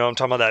yell. You know what I'm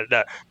talking about?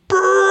 That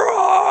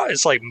 "Brrrr!"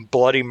 It's like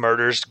bloody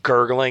murders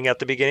gurgling at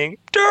the beginning.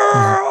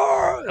 "Durr!"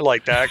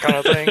 Like that kind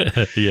of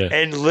thing. Yeah.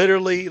 And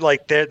literally,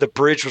 like the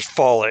bridge was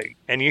falling,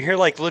 and you hear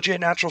like legit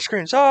natural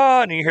screams,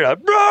 and you hear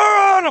that,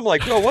 "Brrr!" And I'm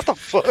like, "Yo, what the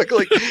fuck?"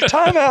 Like,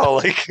 time out.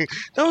 Like,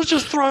 that was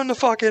just thrown the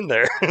fuck in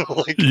there.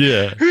 Like,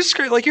 Yeah. who's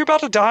screaming? Like, you're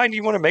about to die, and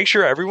you want to make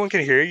sure everyone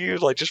can hear you.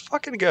 Like, just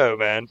fucking go,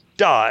 man.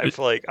 Dive.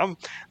 Like, I'm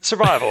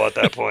survival at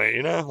that point.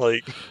 You know,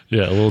 like,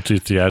 Yeah, a little too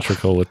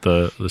theatrical with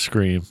the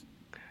scream.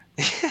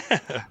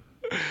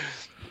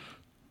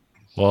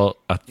 Well,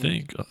 I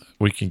think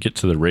we can get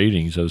to the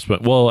ratings of this,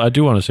 but well, I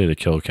do want to say the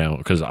kill count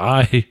because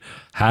I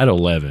had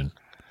 11,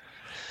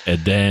 and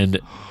then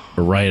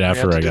right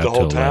after to I do got the to whole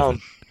 11,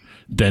 town.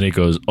 then it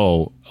goes,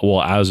 oh,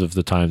 well, as of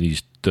the time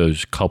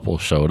those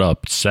couples showed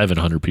up,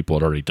 700 people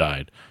had already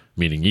died,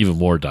 meaning even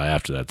more die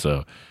after that.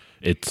 So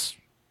it's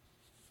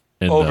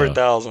in over the-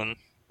 1,000.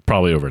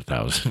 probably over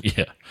 1,000.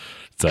 Yeah.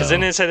 So Because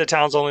didn't they say the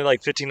town's only like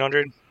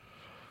 1,500?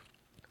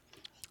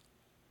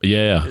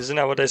 yeah, Isn't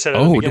that what they said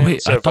at Oh, the beginning?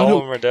 wait, so I if thought all it-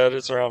 of them are dead,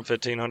 it's around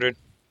 1,500.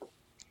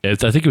 I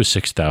think it was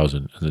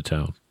 6,000 in the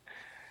town.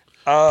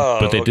 Oh,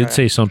 But they did okay.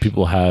 say some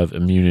people have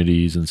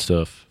immunities and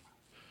stuff.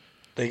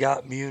 They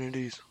got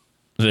immunities.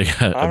 They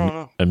got I don't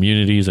know.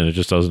 immunities, and it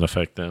just doesn't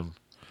affect them.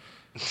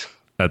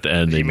 At the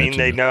end, You mean mentioned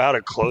they it. know how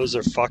to close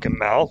their fucking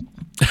mouth?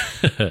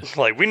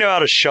 Like, we know how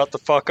to shut the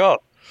fuck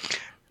up.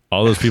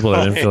 All those people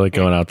that didn't feel like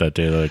going out that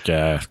day, they're like,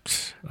 yeah,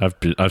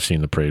 I've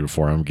seen the parade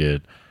before. I'm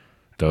good.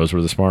 Those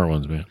were the smart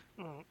ones, man.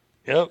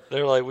 Yep.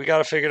 They're like, we got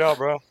to figure it out,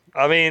 bro.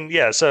 I mean,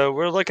 yeah, so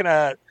we're looking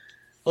at,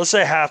 let's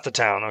say half the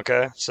town,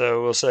 okay?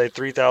 So we'll say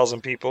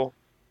 3,000 people.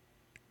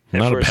 If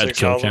Not a we're bad kill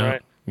 6,000, count.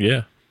 right?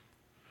 Yeah.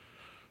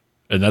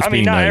 And that's I mean,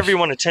 being not nice.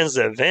 everyone attends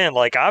the event.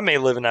 Like, I may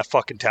live in that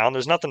fucking town.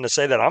 There's nothing to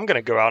say that I'm going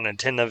to go out and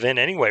attend the event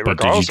anyway, But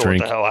did you regardless of what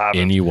drink the hell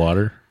happened. any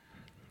water?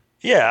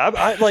 Yeah,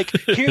 I like.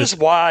 Here's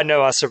why I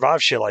know I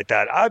survived shit like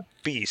that. I'd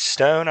be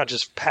stoned. I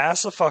just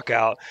pass the fuck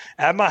out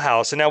at my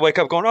house, and I wake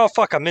up going, "Oh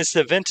fuck, I missed the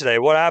event today.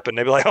 What happened?"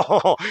 They'd be like,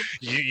 "Oh,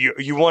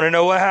 you want to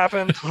know what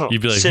happened?"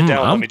 You'd be like, "Sit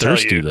down, let I'm me tell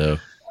thirsty you." though.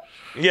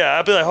 Yeah,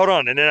 I'd be like, "Hold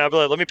on," and then I'd be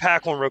like, "Let me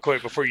pack one real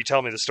quick before you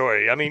tell me the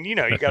story." I mean, you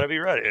know, you got to be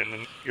ready, and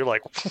then you're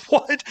like,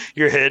 "What?"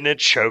 You're hitting it,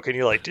 choking.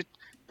 You're like,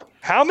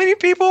 "How many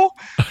people?"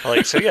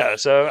 Like, so yeah.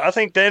 So I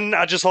think then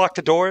I just lock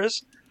the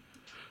doors.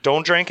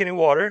 Don't drink any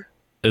water.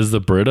 Is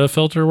the Brita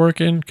filter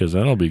working? Because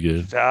that'll be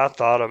good. I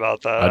thought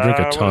about that. I drink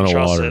a wouldn't ton of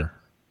trust water. it.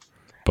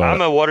 But I'm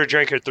a water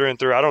drinker through and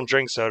through. I don't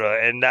drink soda,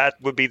 and that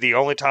would be the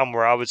only time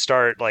where I would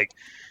start. Like,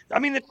 I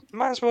mean,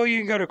 might as well you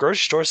can go to a grocery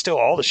store, steal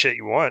all the shit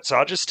you want. So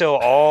I'll just steal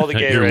all the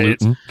you're Gatorades.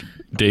 looting.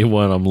 Day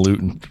one, I'm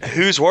looting.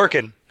 Who's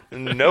working?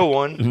 No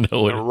one.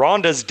 No one.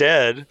 Rhonda's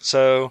dead.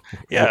 So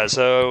yeah.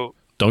 So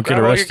Don't get grab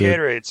all your arrested.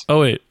 Gatorades.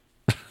 Oh wait,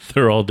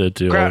 they're all dead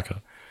too. Grab-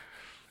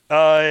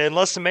 Okay.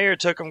 Unless the mayor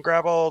took them,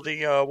 grab all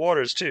the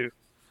waters too.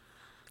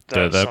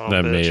 That son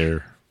of a bitch.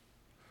 mayor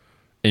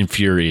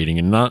infuriating,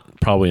 and not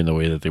probably in the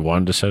way that they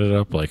wanted to set it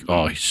up. Like,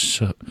 oh, he's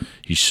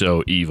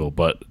so evil,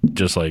 but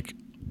just like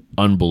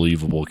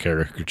unbelievable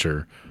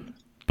caricature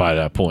by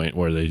that point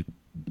where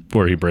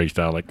he breaks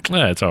down like,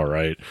 it's all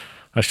right.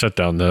 I shut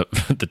down the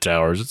the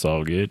towers. It's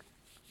all good.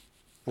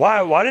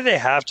 Why do they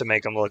have to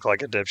make him look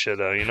like a dipshit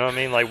though? You know what I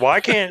mean? Like, why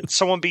can't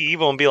someone be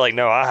evil and be like,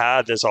 no, I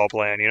had this all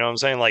planned. You know what I'm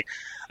saying? Like,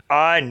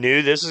 I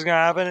knew this was gonna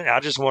happen. And I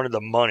just wanted the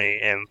money.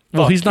 And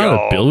Well, fuck he's not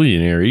y'all. a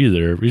billionaire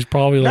either. He's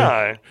probably like,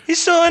 No, he's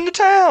still in the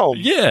town.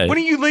 Yeah. When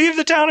do you leave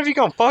the town if you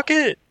gonna fuck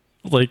it?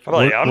 like, I'm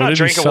like, I'm what not did he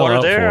drinking sell water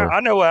out there. for? I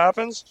know what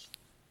happens.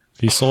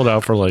 He sold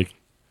out for like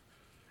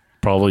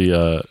probably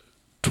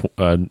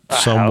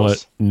somewhat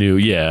house? new,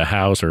 a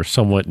house or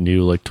somewhat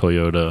new like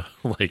Toyota.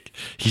 Like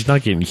he's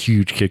not getting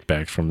huge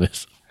kickbacks from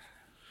this.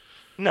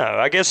 No,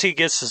 I guess he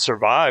gets to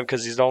survive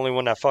because he's the only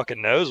one that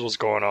fucking knows what's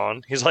going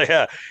on. He's like,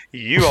 yeah,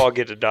 you all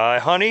get to die.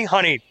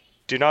 Honey,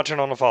 do not turn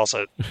on the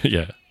faucet.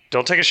 Yeah.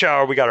 Don't take a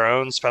shower. We got our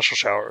own special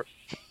shower.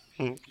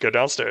 Go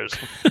downstairs.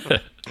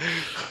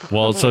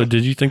 Well, so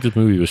did you think this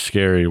movie was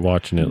scary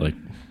watching it like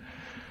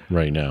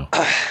right now?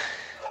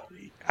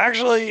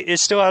 Actually, it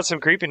still has some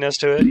creepiness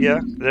to it. Yeah,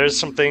 there's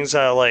some things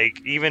that like,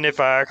 even if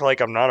I act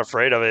like I'm not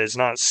afraid of it, it's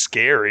not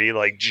scary,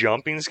 like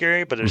jumping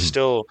scary, but there's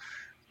still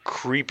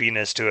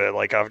creepiness to it.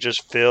 Like, I've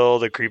just feel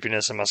the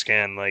creepiness in my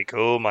skin. Like,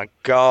 oh my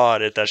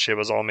god, if that shit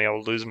was on me, I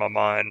would lose my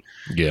mind.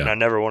 And I Yeah.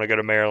 never want to go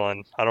to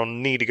Maryland. I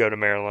don't need to go to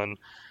Maryland.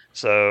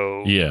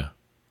 So Yeah.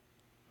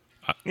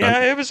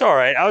 yeah, it was all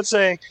right. I'd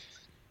say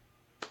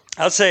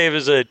it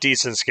was a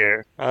decent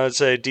scare. I would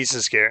say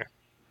decent scare.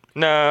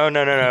 No.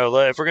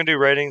 If we're gonna do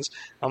ratings,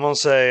 I'm gonna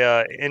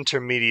say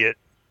intermediate,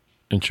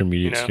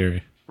 Intermediate You know.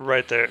 scary.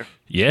 right there.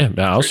 Yeah,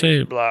 I'll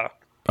say Blah.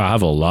 I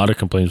have a lot of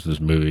complaints with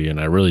this movie, and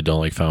I really don't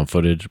like found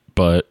footage,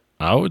 but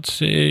I would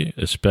say,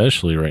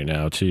 especially right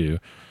now too,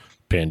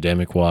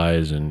 pandemic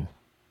wise, and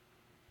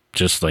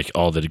just like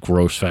all the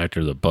gross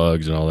factor, the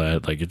bugs and all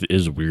that. Like it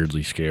is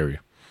weirdly scary.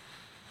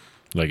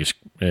 Like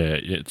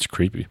it's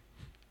creepy.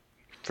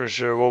 For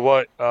sure. Well,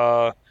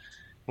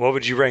 what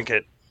would you rank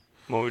it?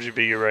 What would you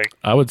be your rank?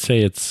 I would say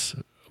it's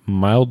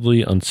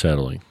mildly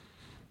unsettling.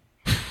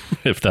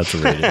 If that's a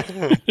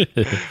rating.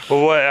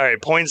 Well, what? All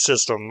right, point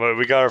system.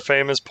 We got our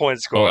famous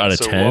point score. Out of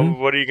 10?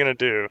 What are you gonna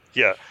do?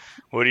 Yeah,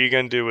 what are you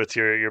gonna do with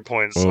your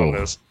points on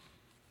this?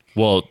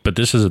 Well, but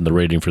this isn't the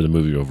rating for the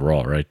movie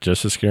overall, right?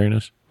 Just the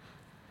scariness?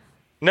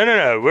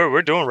 No.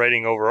 We're doing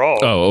rating overall.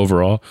 Oh,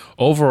 overall?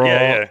 Overall,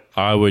 Yeah.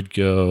 I would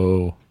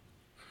go...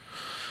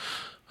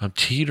 I'm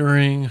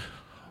teetering,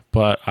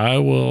 but I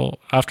will,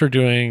 after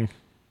doing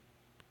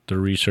the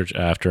research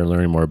after and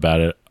learning more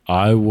about it,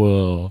 I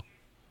will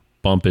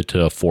bump it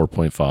to a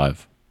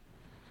 4.5.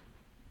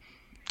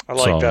 I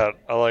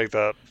like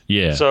that.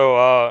 Yeah.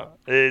 So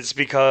it's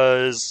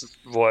because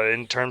what,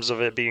 in terms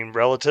of it being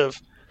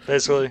relative,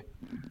 basically?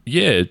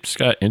 Yeah, it's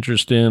got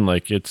interest in,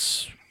 like,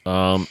 it's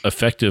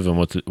effective in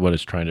what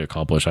it's trying to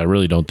accomplish. I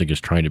really don't think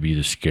it's trying to be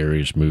the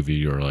scariest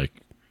movie or like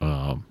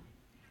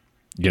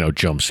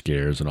jump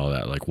scares and all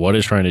that. Like what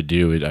it's trying to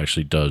do, it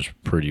actually does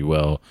pretty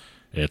well.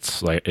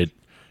 It's like it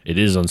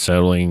is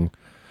unsettling,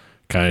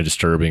 kind of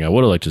disturbing. I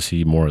would have liked to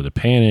see more of the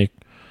panic,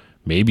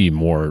 maybe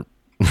more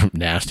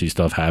nasty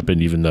stuff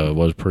happen, even though it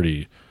was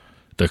pretty,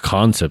 the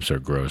concepts are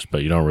gross,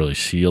 but you don't really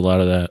see a lot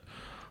of that.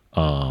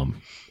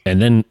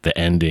 And then the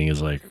ending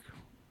is like,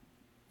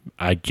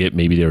 I get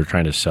maybe they were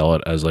trying to sell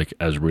it as like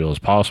as real as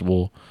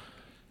possible.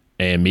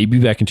 And maybe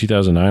back in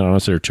 2009,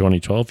 honestly, or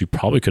 2012, you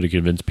probably could have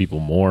convinced people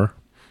more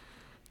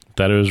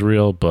that it was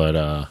real, but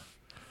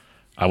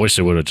I wish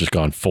they would have just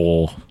gone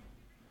full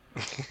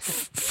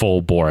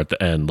bore at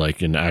the end,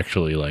 like, and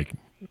actually like,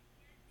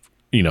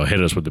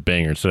 hit us with the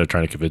banger instead of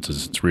trying to convince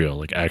us it's real.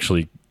 Like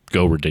actually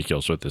go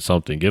ridiculous with it.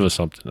 Something, give us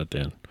something at the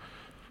end.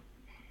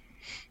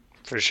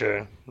 For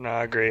sure. No,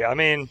 I agree. I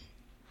mean,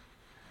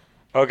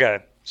 okay.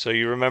 So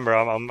you remember,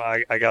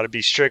 I got to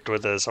be strict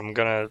with this. I'm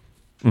gonna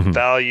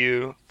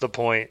value the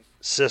point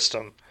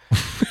system.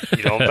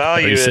 You don't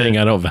value Are you it. saying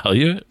I don't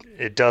value it?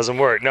 It doesn't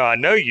work. No, I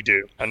know you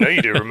do.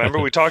 Remember,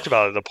 we talked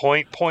about it. The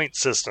point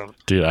system.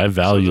 Dude, I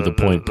value So the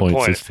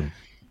point system.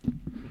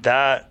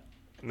 That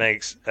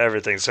makes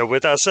everything. So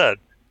with that said,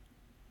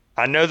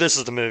 I know this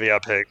is the movie I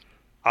picked.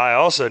 I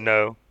also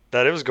know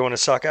that it was going to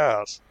suck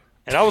ass,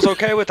 and I was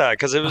okay with that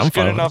because it was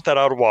good enough that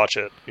I would watch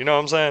it. You know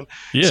what I'm saying?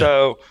 Yeah.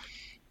 So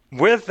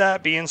with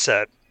that being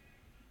said,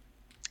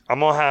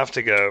 I'm gonna have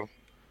to go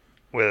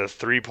with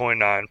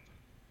 3.9.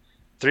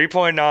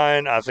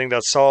 3.9, I think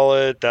that's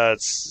solid.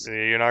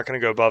 You're not going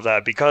to go above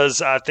that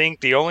because I think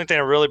the only thing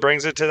that really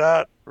brings it to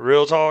that,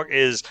 real talk,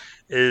 is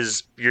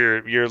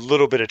your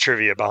little bit of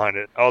trivia behind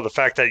it. Oh, the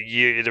fact that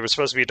there was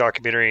supposed to be a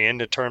documentary in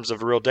terms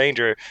of Real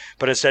Danger,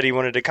 but instead he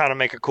wanted to kind of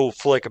make a cool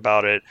flick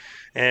about it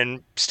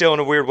and still in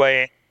a weird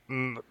way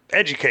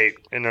educate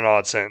in an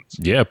odd sense.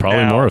 Yeah,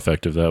 probably more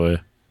effective that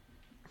way.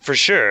 For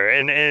sure.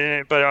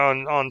 But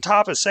on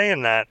top of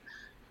saying that,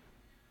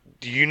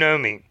 you know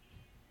me,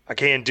 I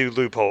can't do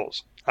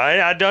loopholes.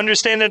 I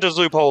understand that there's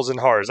loopholes in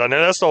horrors. I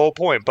know that's the whole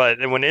point, but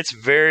when it's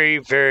very,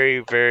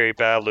 very, very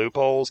bad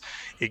loopholes,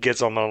 it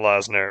gets on my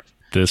last nerve.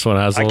 This one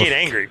I get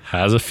angry.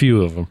 Has a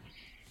few of them.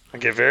 I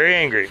get very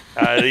angry.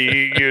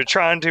 You're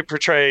trying to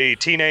portray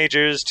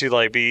teenagers to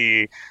like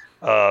be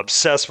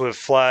obsessed with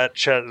flat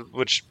chest,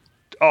 which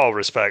all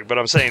respect, but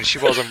I'm saying she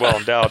wasn't well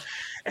endowed.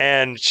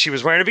 And she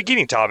was wearing a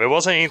bikini top. It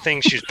wasn't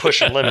anything she was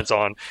pushing limits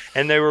on.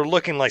 And they were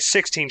looking like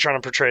 16, trying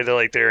to portray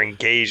they're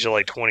engaged at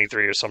like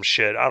 23 or some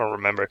shit. I don't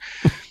remember.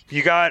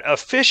 You got a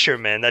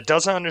fisherman that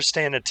doesn't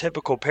understand a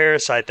typical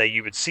parasite that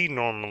you would see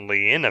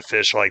normally in a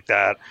fish like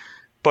that,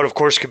 but of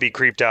course could be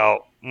creeped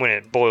out when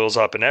it boils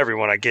up in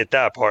everyone. I get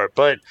that part.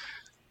 But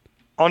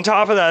on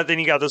top of that, then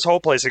you got this whole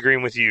place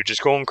agreeing with you,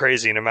 just going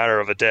crazy in a matter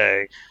of a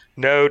day.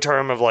 No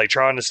term of like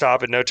trying to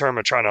stop it, no term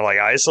of trying to like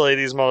isolate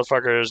these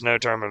motherfuckers, no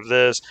term of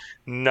this,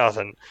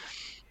 nothing.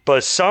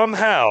 But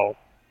somehow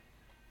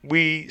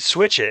we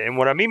switch it. And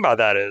what I mean by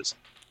that is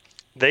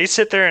they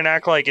sit there and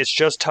act like it's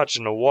just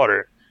touching the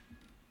water.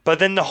 But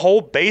then the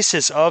whole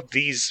basis of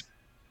these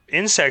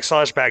insects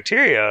 /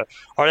 bacteria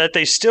are that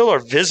they still are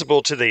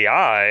visible to the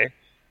eye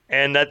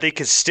and that they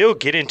can still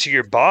get into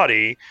your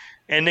body.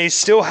 And they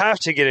still have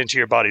to get into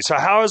your body. So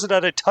how is it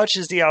that it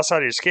touches the outside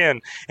of your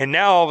skin, and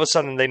now all of a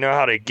sudden they know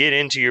how to get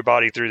into your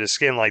body through the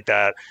skin like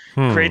that,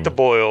 create the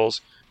boils,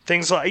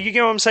 things like, you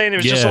know what I'm saying?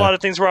 There's just a lot of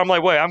things where I'm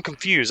like, wait, I'm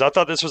confused. I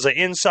thought this was an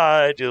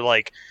inside,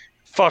 like,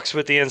 fucks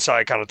with the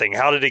inside kind of thing.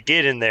 How did it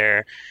get in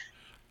there?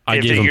 I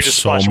gave him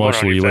so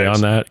much leeway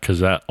on that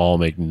because that all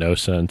make no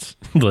sense.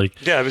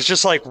 Like, yeah, it was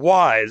just like,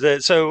 why?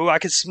 So I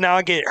could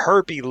now get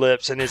herpy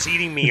lips and it's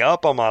eating me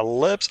up on my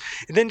lips.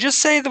 And then just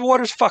say the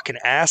water's fucking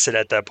acid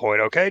at that point,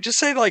 okay? Just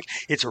say like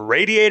it's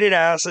radiated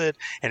acid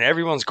and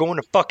everyone's going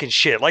to fucking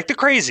shit. Like the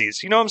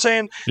crazies, you know what I'm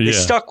saying? Yeah. They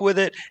stuck with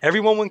it.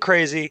 Everyone went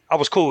crazy. I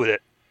was cool with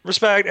it.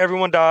 Respect,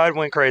 everyone died,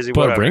 went crazy,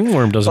 but whatever. a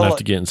ringworm doesn't have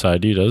to get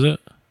inside you, does it?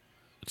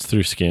 It's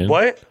through skin.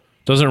 What?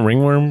 Doesn't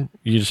ringworm?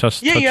 You just have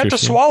to. Yeah, touch you have your to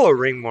skin? swallow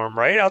ringworm,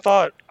 right? I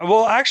thought.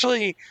 Well,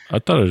 actually, I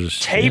thought it was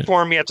just skin.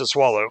 tapeworm you have to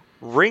swallow.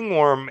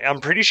 Ringworm,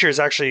 I'm pretty sure is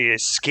actually a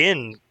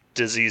skin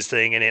disease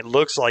thing, and it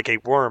looks like a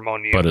worm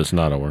on you. But it's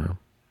not a worm.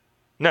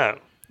 No.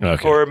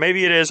 Okay. Or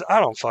maybe it is. I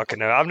don't fucking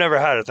know. I've never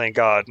had it, thank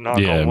God. Knock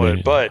on wood.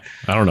 maybe. But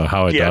I don't know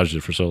how I Yeah. dodged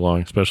it for so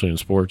long, especially in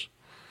sports.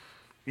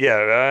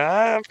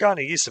 yeah, I've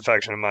gotten a yeast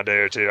infection in my day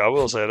or two. I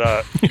will say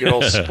that. Good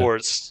old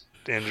sports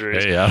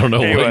injuries. Hey, I don't know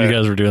what Anyway. you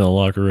guys were doing in the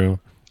locker room.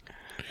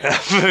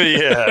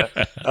 Yeah.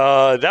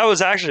 That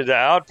was actually the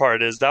odd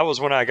part is that was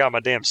when I got my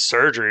damn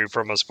surgery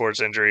from a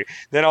sports injury.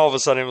 Then all of a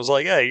sudden it was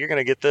like, hey, you're going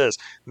to get this.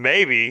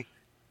 Maybe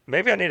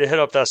I need to hit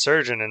up that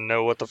surgeon and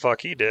know what the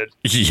fuck he did.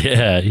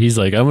 Yeah, he's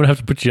like, I'm gonna have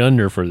to put you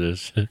under for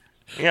this. Yeah,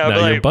 Now, but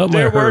your like, butt might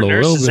there were hurt a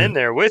little nurses bit. in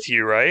there with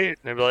you, right? And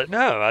they'd be like,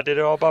 no, I did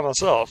it all by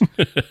myself.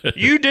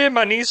 You did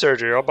my knee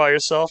surgery all by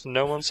yourself and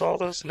no one saw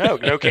this? No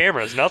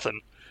cameras,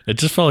 nothing. It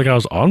just felt like I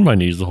was on my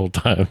knees the whole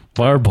time.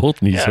 Why are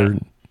both knees Yeah.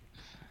 hurting?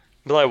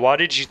 Be like, why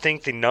did you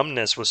think the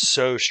numbness was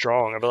so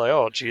strong? I'd be like,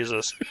 oh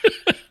Jesus,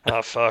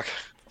 oh fuck.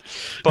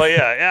 But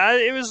yeah,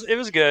 it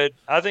was good.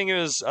 I think it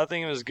was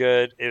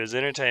good. It was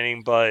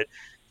entertaining. But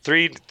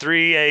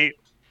 3.8.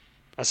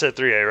 I said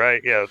 3.8,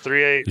 right? Yeah,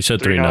 3.8. You said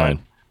 3.9.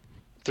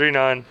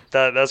 3.9.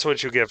 That's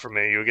what you'll get from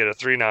me. You'll get a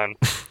 3.9.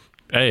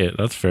 Hey,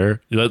 that's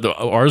fair.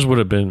 Ours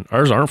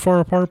aren't far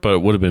apart, but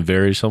it would have been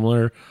very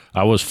similar.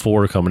 I was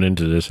 4 coming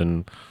into this,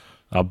 and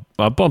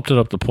I bumped it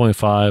up to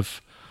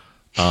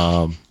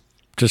 0.5.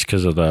 Just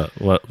because of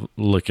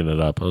looking it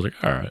up. I was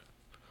like, all right,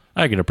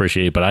 I can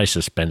appreciate it, but I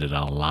suspended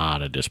a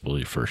lot of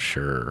disbelief for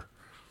sure.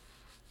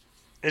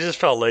 It just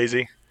felt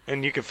lazy,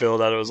 and you could feel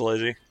that it was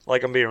lazy.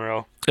 Like, I'm being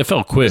real. It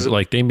felt quick.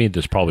 Like, they made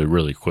this probably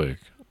really quick,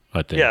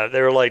 I think. Yeah,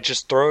 they were like,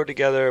 just throw it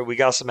together. We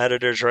got some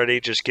editors ready.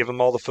 Just give them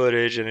all the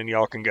footage, and then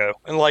y'all can go.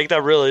 And, like,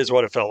 that really is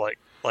what it felt like.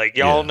 Like,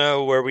 y'all Yeah.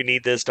 know where we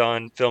need this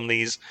done, film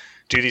these,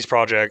 do these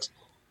projects,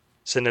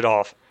 send it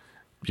off.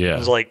 Yeah. It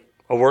was like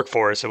a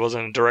workforce. It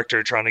wasn't a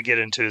director trying to get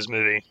into his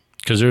movie.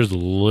 Because there's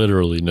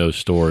literally no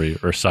story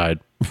or side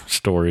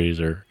stories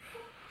or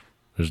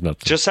there's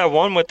nothing. Just that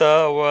one with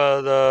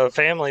the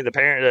family, the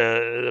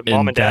parent, the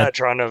mom and dad that-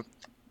 trying to,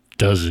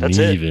 Doesn't that's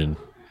it. even.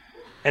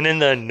 and then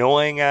the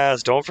annoying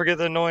ass. Don't forget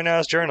the annoying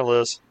ass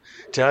journalist.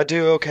 Did I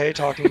do okay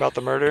talking about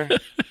the murder?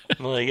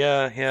 I'm like,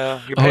 yeah.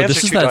 Your Oh, pants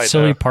this are is too that tight,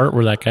 silly though. part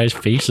where that guy's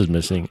face is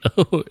missing.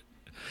 Oh,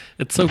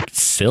 it's so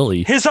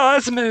silly. His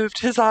eyes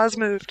moved.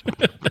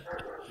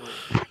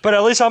 But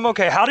at least I'm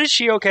okay. How did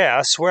she okay?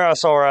 I swear I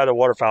saw her at a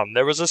water fountain.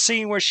 There was a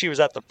scene where she was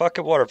at the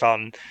fucking water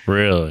fountain.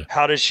 Really?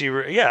 How did she?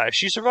 Yeah,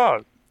 she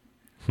survived.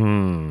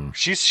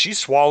 She's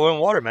swallowing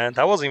water, man.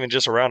 That wasn't even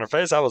just around her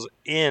face. That was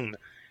in.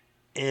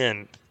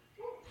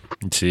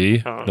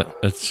 See? Oh.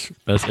 That's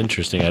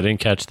interesting. I didn't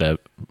catch that,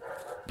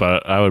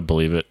 but I would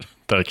believe it.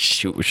 Like,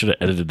 shoot, we should have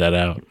edited that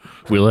out.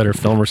 We let her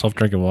film herself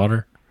drinking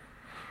water.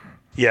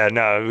 Yeah,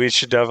 no, we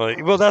should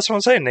definitely. Well, that's what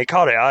I'm saying. They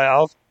caught it.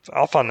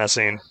 I'll find that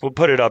scene. We'll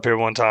put it up here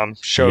one time.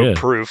 Show Yeah.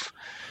 proof.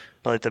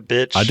 Like the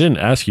bitch. I didn't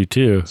ask you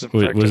too. It's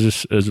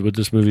effective. Would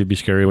this movie be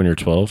scary when you're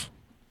 12?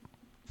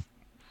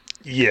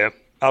 Yeah,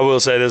 I will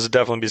say this would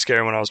definitely be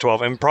scary when I was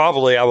 12, and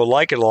probably I would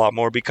like it a lot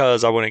more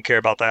because I wouldn't care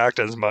about the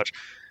acting as much.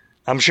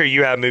 I'm sure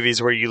you have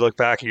movies where you look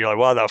back and you're like,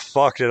 "Why the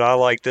fuck did I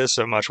like this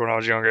so much when I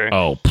was younger?"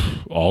 Oh,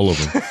 all of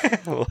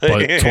them.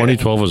 But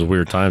 2012 was a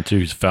weird time too.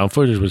 'Cause found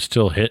footage was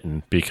still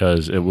hitting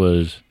because it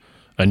was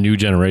a new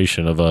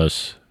generation of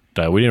us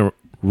that we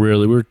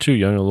were too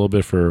young a little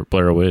bit for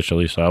Blair Witch. At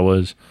least I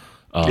was.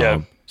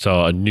 Yeah.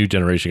 So a new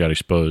generation got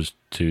exposed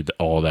to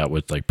all that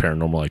with like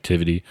Paranormal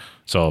Activity.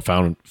 So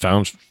found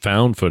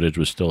footage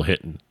was still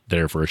hitting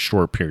there for a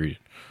short period.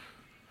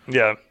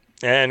 Yeah,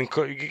 and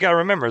you gotta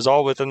remember, it's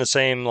all within the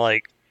same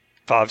like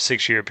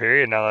 5-6 year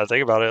period. Now that I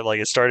think about it, like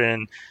it started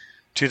in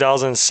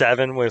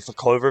 2007 with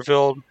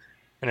Cloverfield,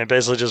 and it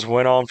basically just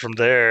went on from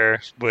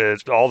there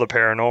with all the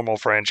paranormal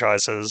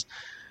franchises.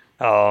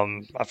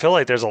 I feel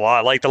like there's a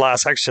lot, like The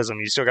Last Exorcism.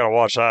 You still gotta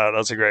watch that.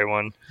 That's a great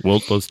one.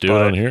 Well, let's do it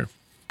But- on here.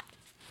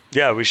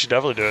 Yeah, we should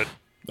definitely do it.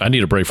 I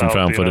need a break from That would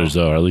found be footage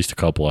though, or at least a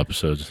couple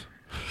episodes.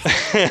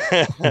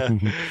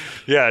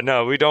 Yeah,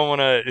 no, we don't want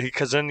to,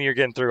 because then you're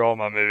getting through all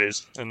my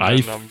movies, and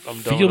I then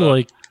I'm done feel with that.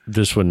 like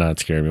this would not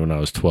scare me when I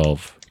was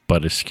 12,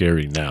 but it's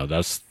scary now.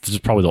 This is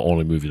probably the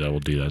only movie that will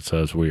do that, so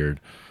that's weird.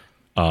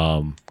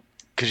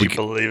 because you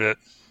believe it.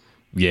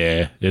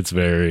 Yeah, it's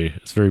very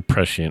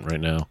prescient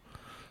right now.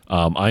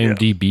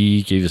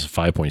 IMDb gave us a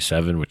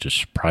 5.7, which is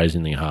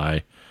surprisingly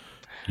high.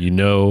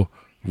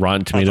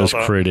 Rotten Tomatoes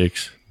that.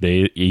 critics,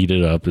 they eat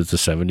it up. It's a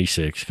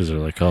 76 because they're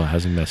like, oh, it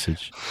has a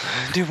message.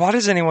 Dude, why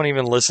does anyone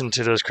even listen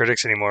to those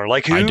critics anymore?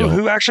 Like, I don't.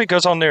 who actually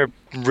goes on there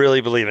really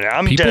believing it?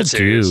 I'm People dead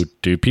serious.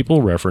 dude.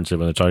 People reference it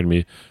when they're talking to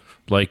me.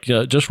 Like,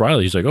 just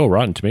Riley, he's like, oh,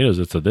 Rotten Tomatoes,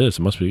 it's a this.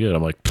 It must be good.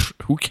 I'm like,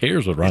 who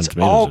cares what Rotten It's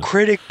Tomatoes all is?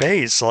 critic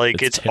based.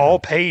 Like, It's it's all terrible.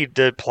 paid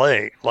to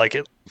play. Like,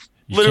 it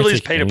You literally can't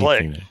is pay take to play.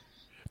 anything there.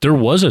 There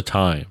was a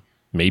time,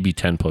 maybe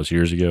 10 plus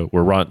years ago,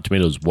 where Rotten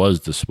Tomatoes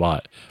was the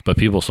spot, but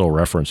people still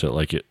reference it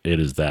like it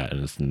is that,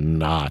 and it's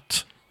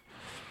not.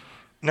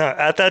 No,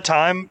 at that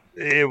time,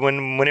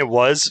 when it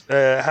was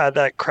had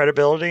that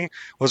credibility,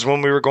 was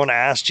when we were going to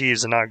Ask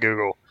Jeeves and not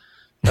Google.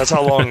 That's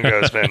how long ago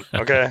it's been.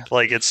 Okay,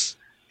 like it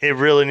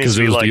really needs Because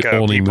to it be was like the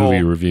only people.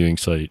 movie reviewing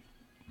site.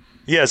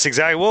 Yes,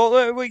 exactly.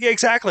 Well,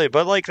 exactly.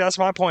 But like that's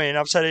my point, and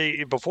I've said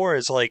it before.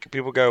 It's like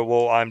people go,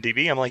 "Well,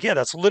 IMDb." I'm like, "Yeah,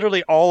 that's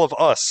literally all of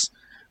us,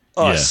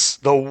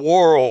 the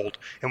world,"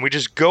 and we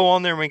just go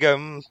on there and we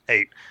go,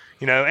 8.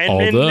 You know,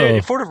 Although-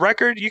 and for the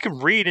record, you can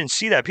read and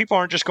see that people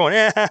aren't just going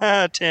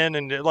 10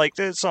 and like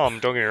there's some.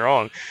 Don't get me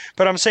wrong,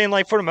 but I'm saying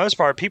like for the most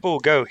part, people will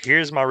go,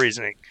 "Here's my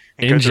reasoning,"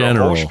 and In go through a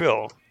general, whole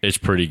spiel. It's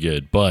pretty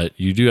good, but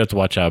you do have to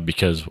watch out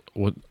because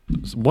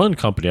one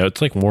company,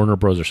 it's like Warner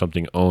Bros. Or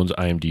something, owns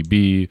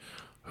IMDb,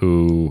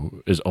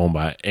 who is owned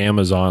by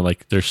Amazon.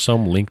 Like, there's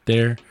some link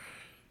there.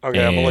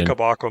 Okay, I'm gonna look And-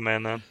 up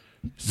Aquaman then.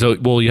 So,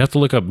 well, you have to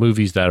look up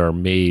movies that are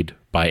made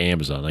by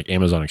Amazon, like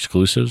Amazon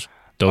exclusives.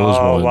 Those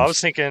Oh, ones. well, I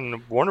was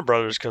thinking Warner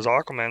Brothers because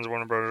Aquaman's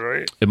Warner Brothers,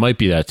 right? It might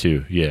be that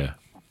too. Yeah,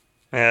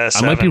 Yeah,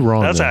 I might be 7.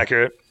 wrong, That's though.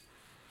 accurate.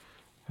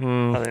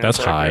 I think that's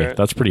high. accurate.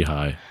 That's pretty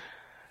high.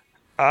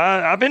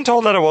 I've been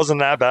told that it wasn't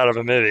that bad of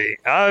a movie.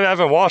 I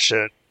haven't watched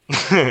it.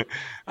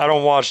 I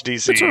don't watch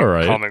DC It's all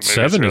right. comic movies.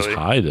 7 really. is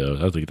high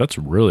though. I think that's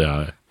really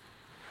high.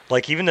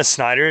 Like even the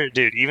Snyder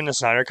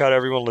cut,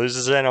 everyone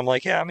loses it. And I'm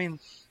like, yeah, I mean,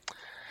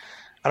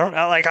 I don't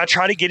know. Like I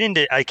try to get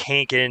into, I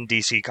can't get in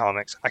DC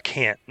comics. I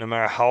can't, no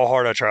matter how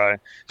hard I try.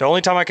 The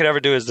only time I could ever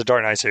do is the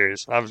Dark Knight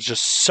series. I was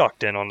just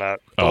sucked in on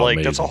that. But Oh, like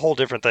that's a amazing. whole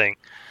different thing.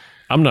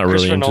 I'm not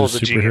really Christopher into Nolan's a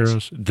genius.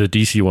 superheroes. The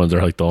DC ones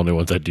are like the only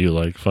ones I do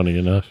like. Funny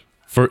enough,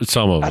 for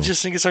some of them. I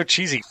just think it's so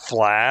cheesy.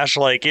 Flash,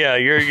 like, yeah,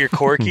 you're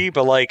quirky,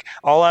 but like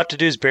all I have to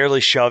do is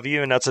barely shove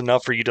you, and that's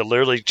enough for you to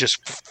literally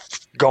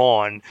just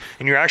gone.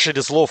 And you're actually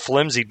this little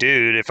flimsy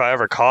dude. If I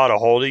ever caught a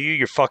hold of you,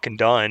 you're fucking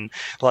done.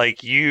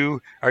 Like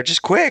you are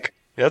just quick.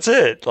 That's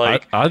it.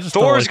 Like I just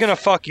don't Thor's like- gonna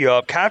fuck you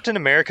up. Captain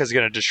America's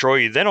gonna destroy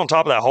you. Then on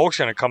top of that, Hulk's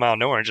gonna come out of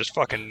nowhere and just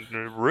fucking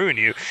ruin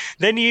you.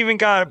 Then you even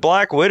got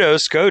Black Widow.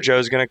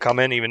 ScarJo's gonna come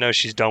in, even though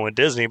she's done with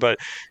Disney, but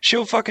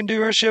she'll fucking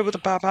do her shit with the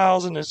pop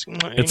pals and It's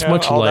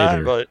much all that,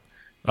 lighter. but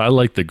I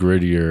like the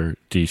grittier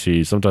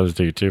DC. Sometimes I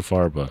take it too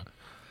far, but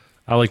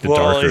I like the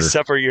well, darker.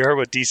 except for you heard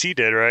what DC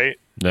did, right?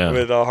 No,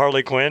 With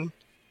Harley Quinn.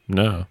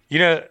 no. You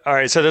know, all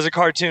right, so there's a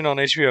cartoon on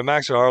HBO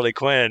Max with Harley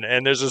Quinn,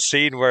 and there's a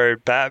scene where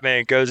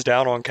Batman goes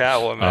down on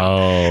Catwoman.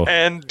 Oh,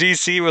 And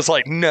DC was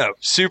like, no,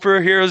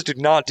 superheroes do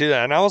not do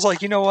that. And I was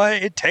like, you know what?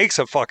 It takes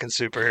a fucking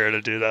superhero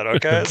to do that,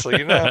 okay? So,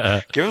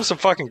 give him some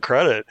fucking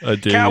credit. I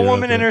did hear Catwoman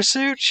about in that. her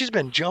suit, she's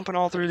been jumping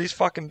all through these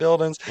fucking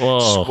buildings,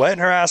 Whoa. sweating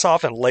her ass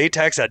off in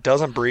latex that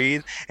doesn't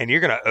breathe, and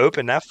you're going to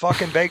open that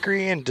fucking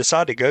bakery and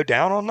decide to go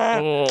down on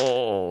that?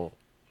 Oh.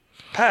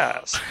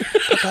 Pass.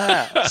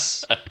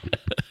 Pass.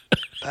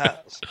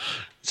 Pass.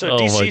 So Oh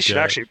my DC should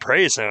God. actually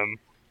praise him.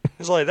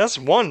 He's like, that's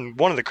one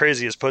of the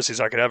craziest pussies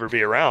I could ever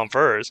be around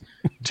first.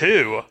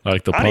 2, I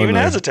like the I pun don't even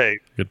there.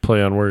 hesitate. Good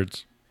play on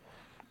words.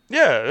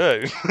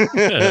 Yeah.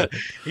 yeah.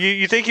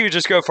 you think he would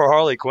just go for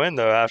Harley Quinn,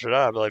 though, after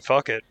that? I'd be like,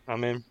 fuck it. I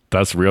mean,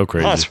 That's real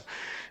crazy.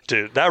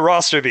 dude, that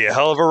roster would be a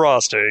hell of a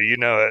roster. You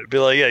know it. Be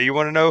like, yeah, you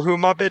want to know who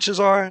my bitches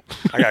are?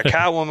 I got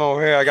Catwoman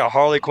over here. I got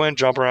Harley Quinn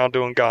jumping around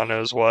doing God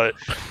knows what.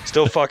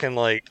 Still fucking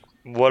like,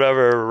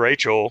 whatever,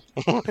 Rachel.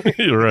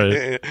 You're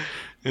right.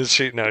 Is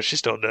she? No, she's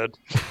still dead.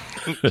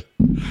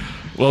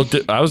 Well,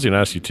 I was going to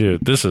ask you too.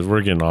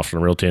 We're getting off on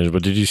a real tangent,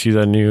 but did you see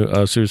that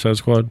new Suicide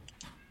Squad?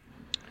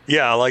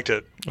 Yeah, I liked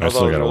it. I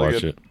still thought it got to was really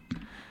watch good. it.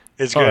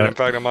 It's All good. right. In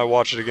fact, I might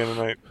watch it again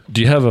tonight. Do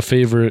you have a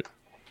favorite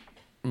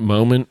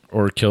moment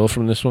or kill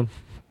from this one?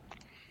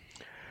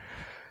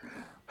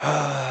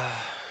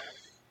 I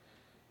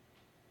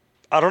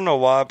don't know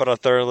why, but I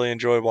thoroughly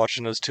enjoy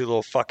watching those 2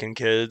 little fucking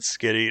kids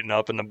get eaten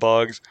up in the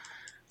bugs.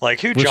 Like,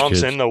 who Which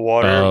jumps kids? in the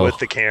water Oh, with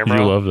the camera?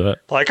 You love that.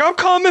 Like, I'm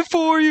coming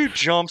for you.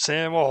 Jumps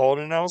in while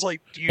holding it. I was like,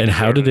 you And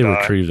how deserve did they to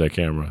die. retrieve that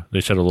camera? They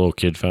said a little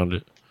kid found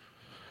it.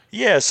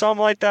 Yeah, something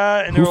like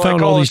that. And Who they were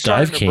found like, all oh, these it's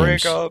starting dive to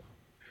break cams? up.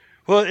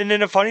 Well, and then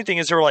the funny thing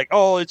is they were like,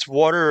 oh, it's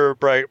water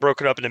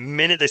broken up. And the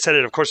minute they said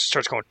it, of course, it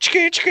starts going,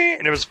 chicka, chicka,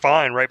 and it was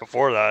fine right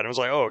before that. And it was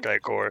like, oh, okay,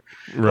 cool.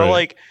 But,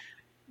 like,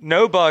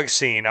 no bug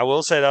scene. I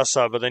will say that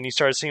stuff, but then you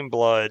start seeing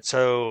blood.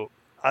 So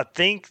I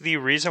think the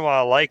reason why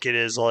I like it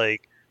is,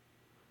 like,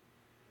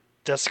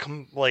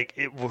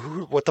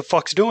 what the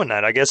fuck's doing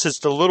that? I guess it's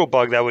the little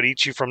bug that would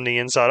eat you from the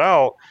inside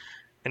out,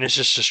 and it's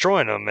just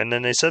destroying them. And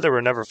then they said they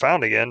were never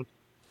found again.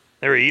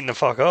 They were eating the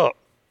fuck up.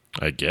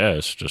 I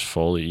guess just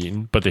fully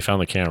eaten, but they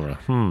found the camera.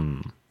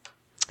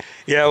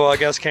 Yeah, well, I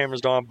guess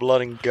cameras don't have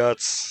blood and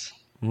guts.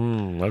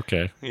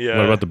 Okay. Yeah.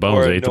 What about the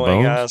bones? Or They ate the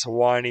annoying bones. ass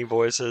whiny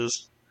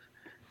voices.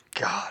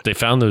 God. They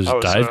found those I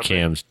was so dive happy.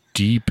 cams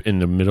deep in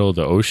the middle of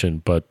the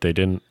ocean, but they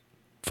didn't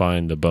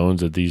find the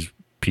bones of these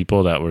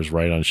people that was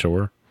right on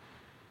shore.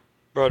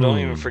 Bro, don't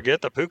even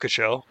forget the puka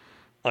shell.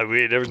 Like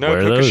there was no Where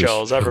are puka those?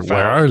 shells ever found.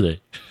 Where are they?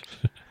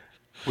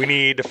 We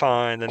need to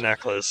find the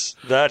necklace.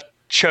 That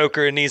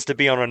choker needs to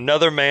be on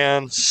another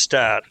man's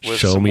stat with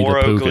Show some me more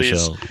the puka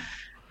Oakleys shell.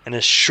 and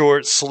his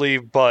short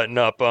sleeve button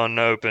up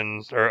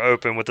unopened or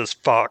open with his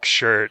Fox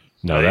shirt.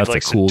 No, Like, that's a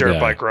likes cool dirt guy.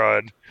 bike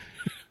ride.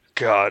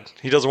 God,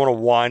 he doesn't want to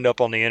wind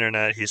up on the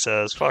internet. He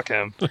says, "Fuck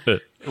him."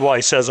 Well,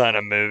 he says that in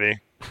a movie.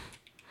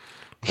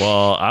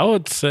 Well, I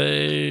would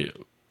say.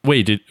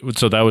 Wait,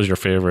 so that was your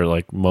favorite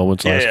like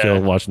moments last Yeah.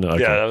 kill watching it?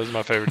 Okay. Yeah, that was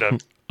my favorite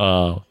death.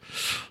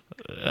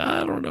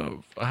 I don't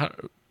know.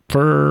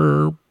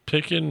 For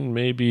picking,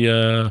 maybe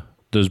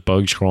those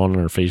bugs crawling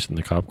on her face in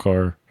the cop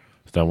car.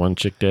 Is that one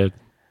chick dead?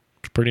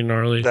 It's pretty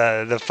gnarly.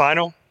 The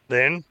final,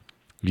 the end.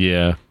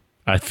 Yeah,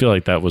 I feel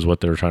like that was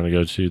what they were trying to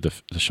go to,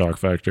 the shock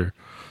factor.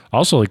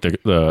 Also, like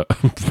the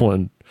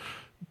one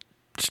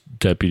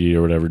deputy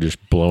or whatever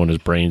just blowing his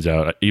brains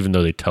out, even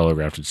though they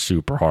telegraphed it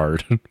super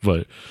hard.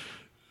 But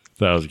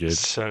that was good.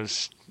 So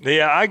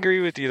yeah, I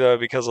agree with you though,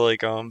 because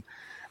like I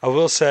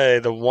will say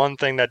the one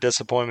thing that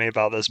disappointed me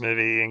about this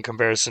movie in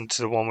comparison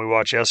to the one we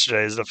watched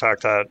yesterday is the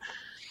fact that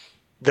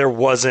there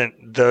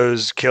wasn't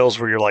those kills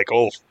where you're like,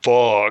 oh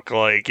fuck,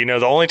 like, you know,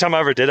 the only time I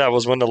ever did that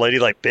was when the lady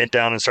like bent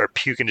down and started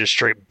puking just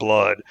straight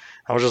blood.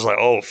 I was just like,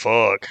 oh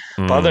fuck.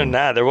 But other than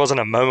that, there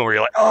wasn't a moment where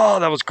you're like, oh,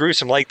 that was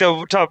gruesome. Like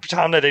the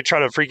time that they try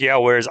to freak you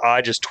out where his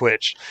eye just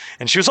twitched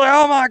and she was like,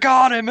 oh my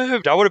god, it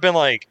moved. I would have been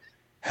like,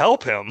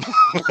 help him.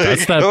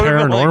 That's that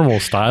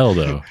paranormal style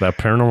though. That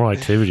paranormal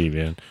activity,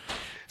 man.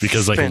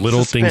 Because like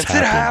little things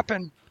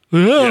happen.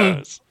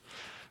 Yes.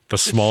 The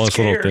smallest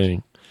little scared.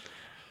 thing.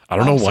 I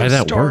don't know I'm why so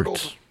that startled.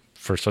 worked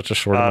for such a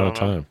short I amount of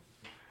don't know. time.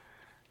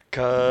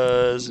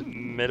 Because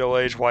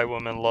middle-aged white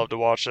women love to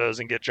watch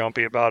those and get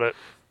jumpy about it.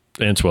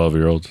 And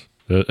 12-year-olds.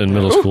 In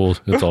middle school,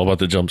 it's all about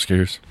the jump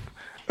scares.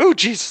 Oh,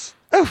 Jesus.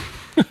 Oh.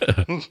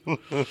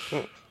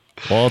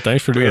 Well,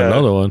 thanks for doing Yeah.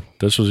 another one.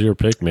 This was your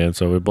pick, man.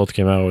 So we both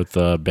came out with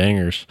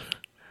bangers.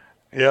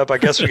 Yep, I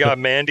guess we got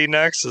Mandy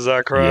next. Is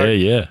that correct?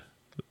 Yeah.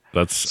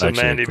 That's So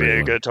actually Mandy a great be a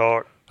one. good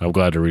talk. I'm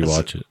glad to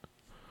rewatch it.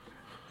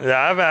 Yeah,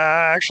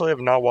 I actually have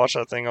not watched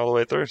that thing all the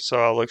way through, so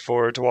I look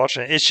forward to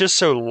watching it. It's just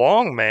so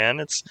long, man.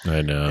 It's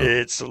I know.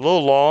 a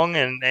little long,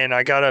 and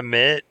I gotta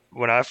admit,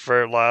 when I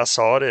first last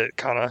saw it, it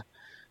kind of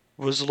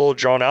was a little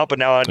drawn out. But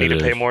now I need It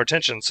to pay is. more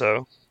attention.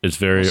 So, It's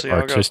very we'll see how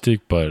it goes. artistic,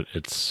 but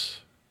it's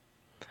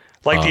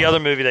like the other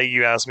movie that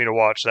you asked me to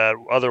watch, that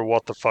other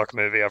what the fuck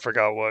movie, I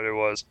forgot what it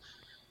was.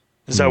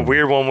 It's that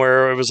weird one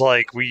where it was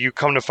like you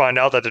come to find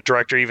out that the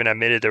director even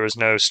admitted there was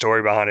no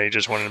story behind it. He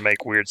just wanted to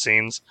make weird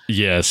scenes.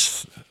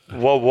 yes.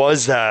 What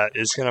was that?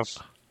 It's gonna.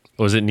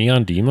 Was it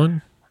Neon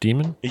Demon?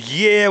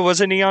 Yeah, was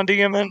it Neon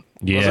Demon?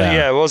 Yeah. Was it?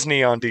 Yeah, it was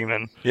Neon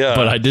Demon. Yeah.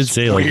 But I did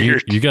say like you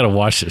weird. got to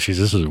watch this because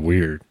this is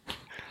weird.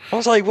 I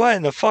was like, what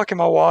in the fuck am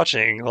I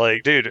watching?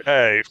 Like, dude,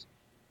 hey.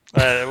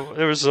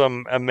 There was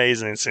some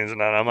amazing scenes in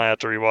that. I might have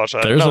to rewatch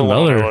that. There's one on my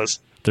another.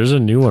 list. There's a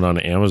new one on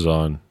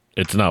Amazon.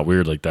 It's not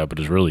weird like that, but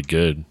it's really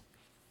good.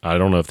 I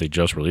don't know if they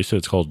just released it.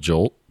 It's called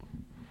Jolt.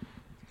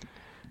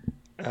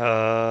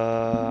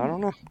 I don't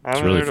know. I It's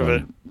haven't really heard of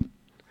funny.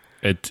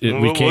 it.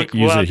 We can't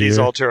we'll use add it these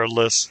here. all to our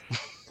list.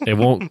 It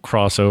won't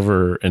cross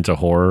over into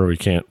horror. We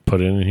can't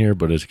put it in here,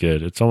 but it's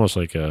good. It's almost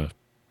like a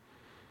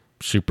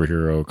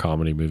superhero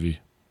comedy movie.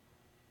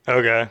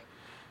 Okay.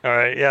 All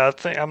right. Yeah, I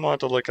think I'm going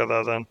to have to look at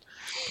that then.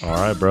 All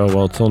right, bro.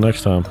 Well, till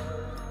next time.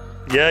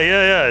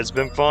 Yeah. It's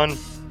been fun.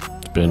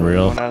 It's been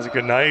real, Everyone has a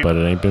good night. but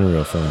it ain't been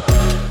real fun.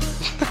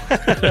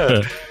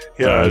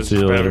 Yeah, All right, it's see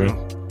you been-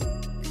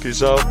 later.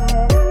 Peace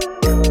out.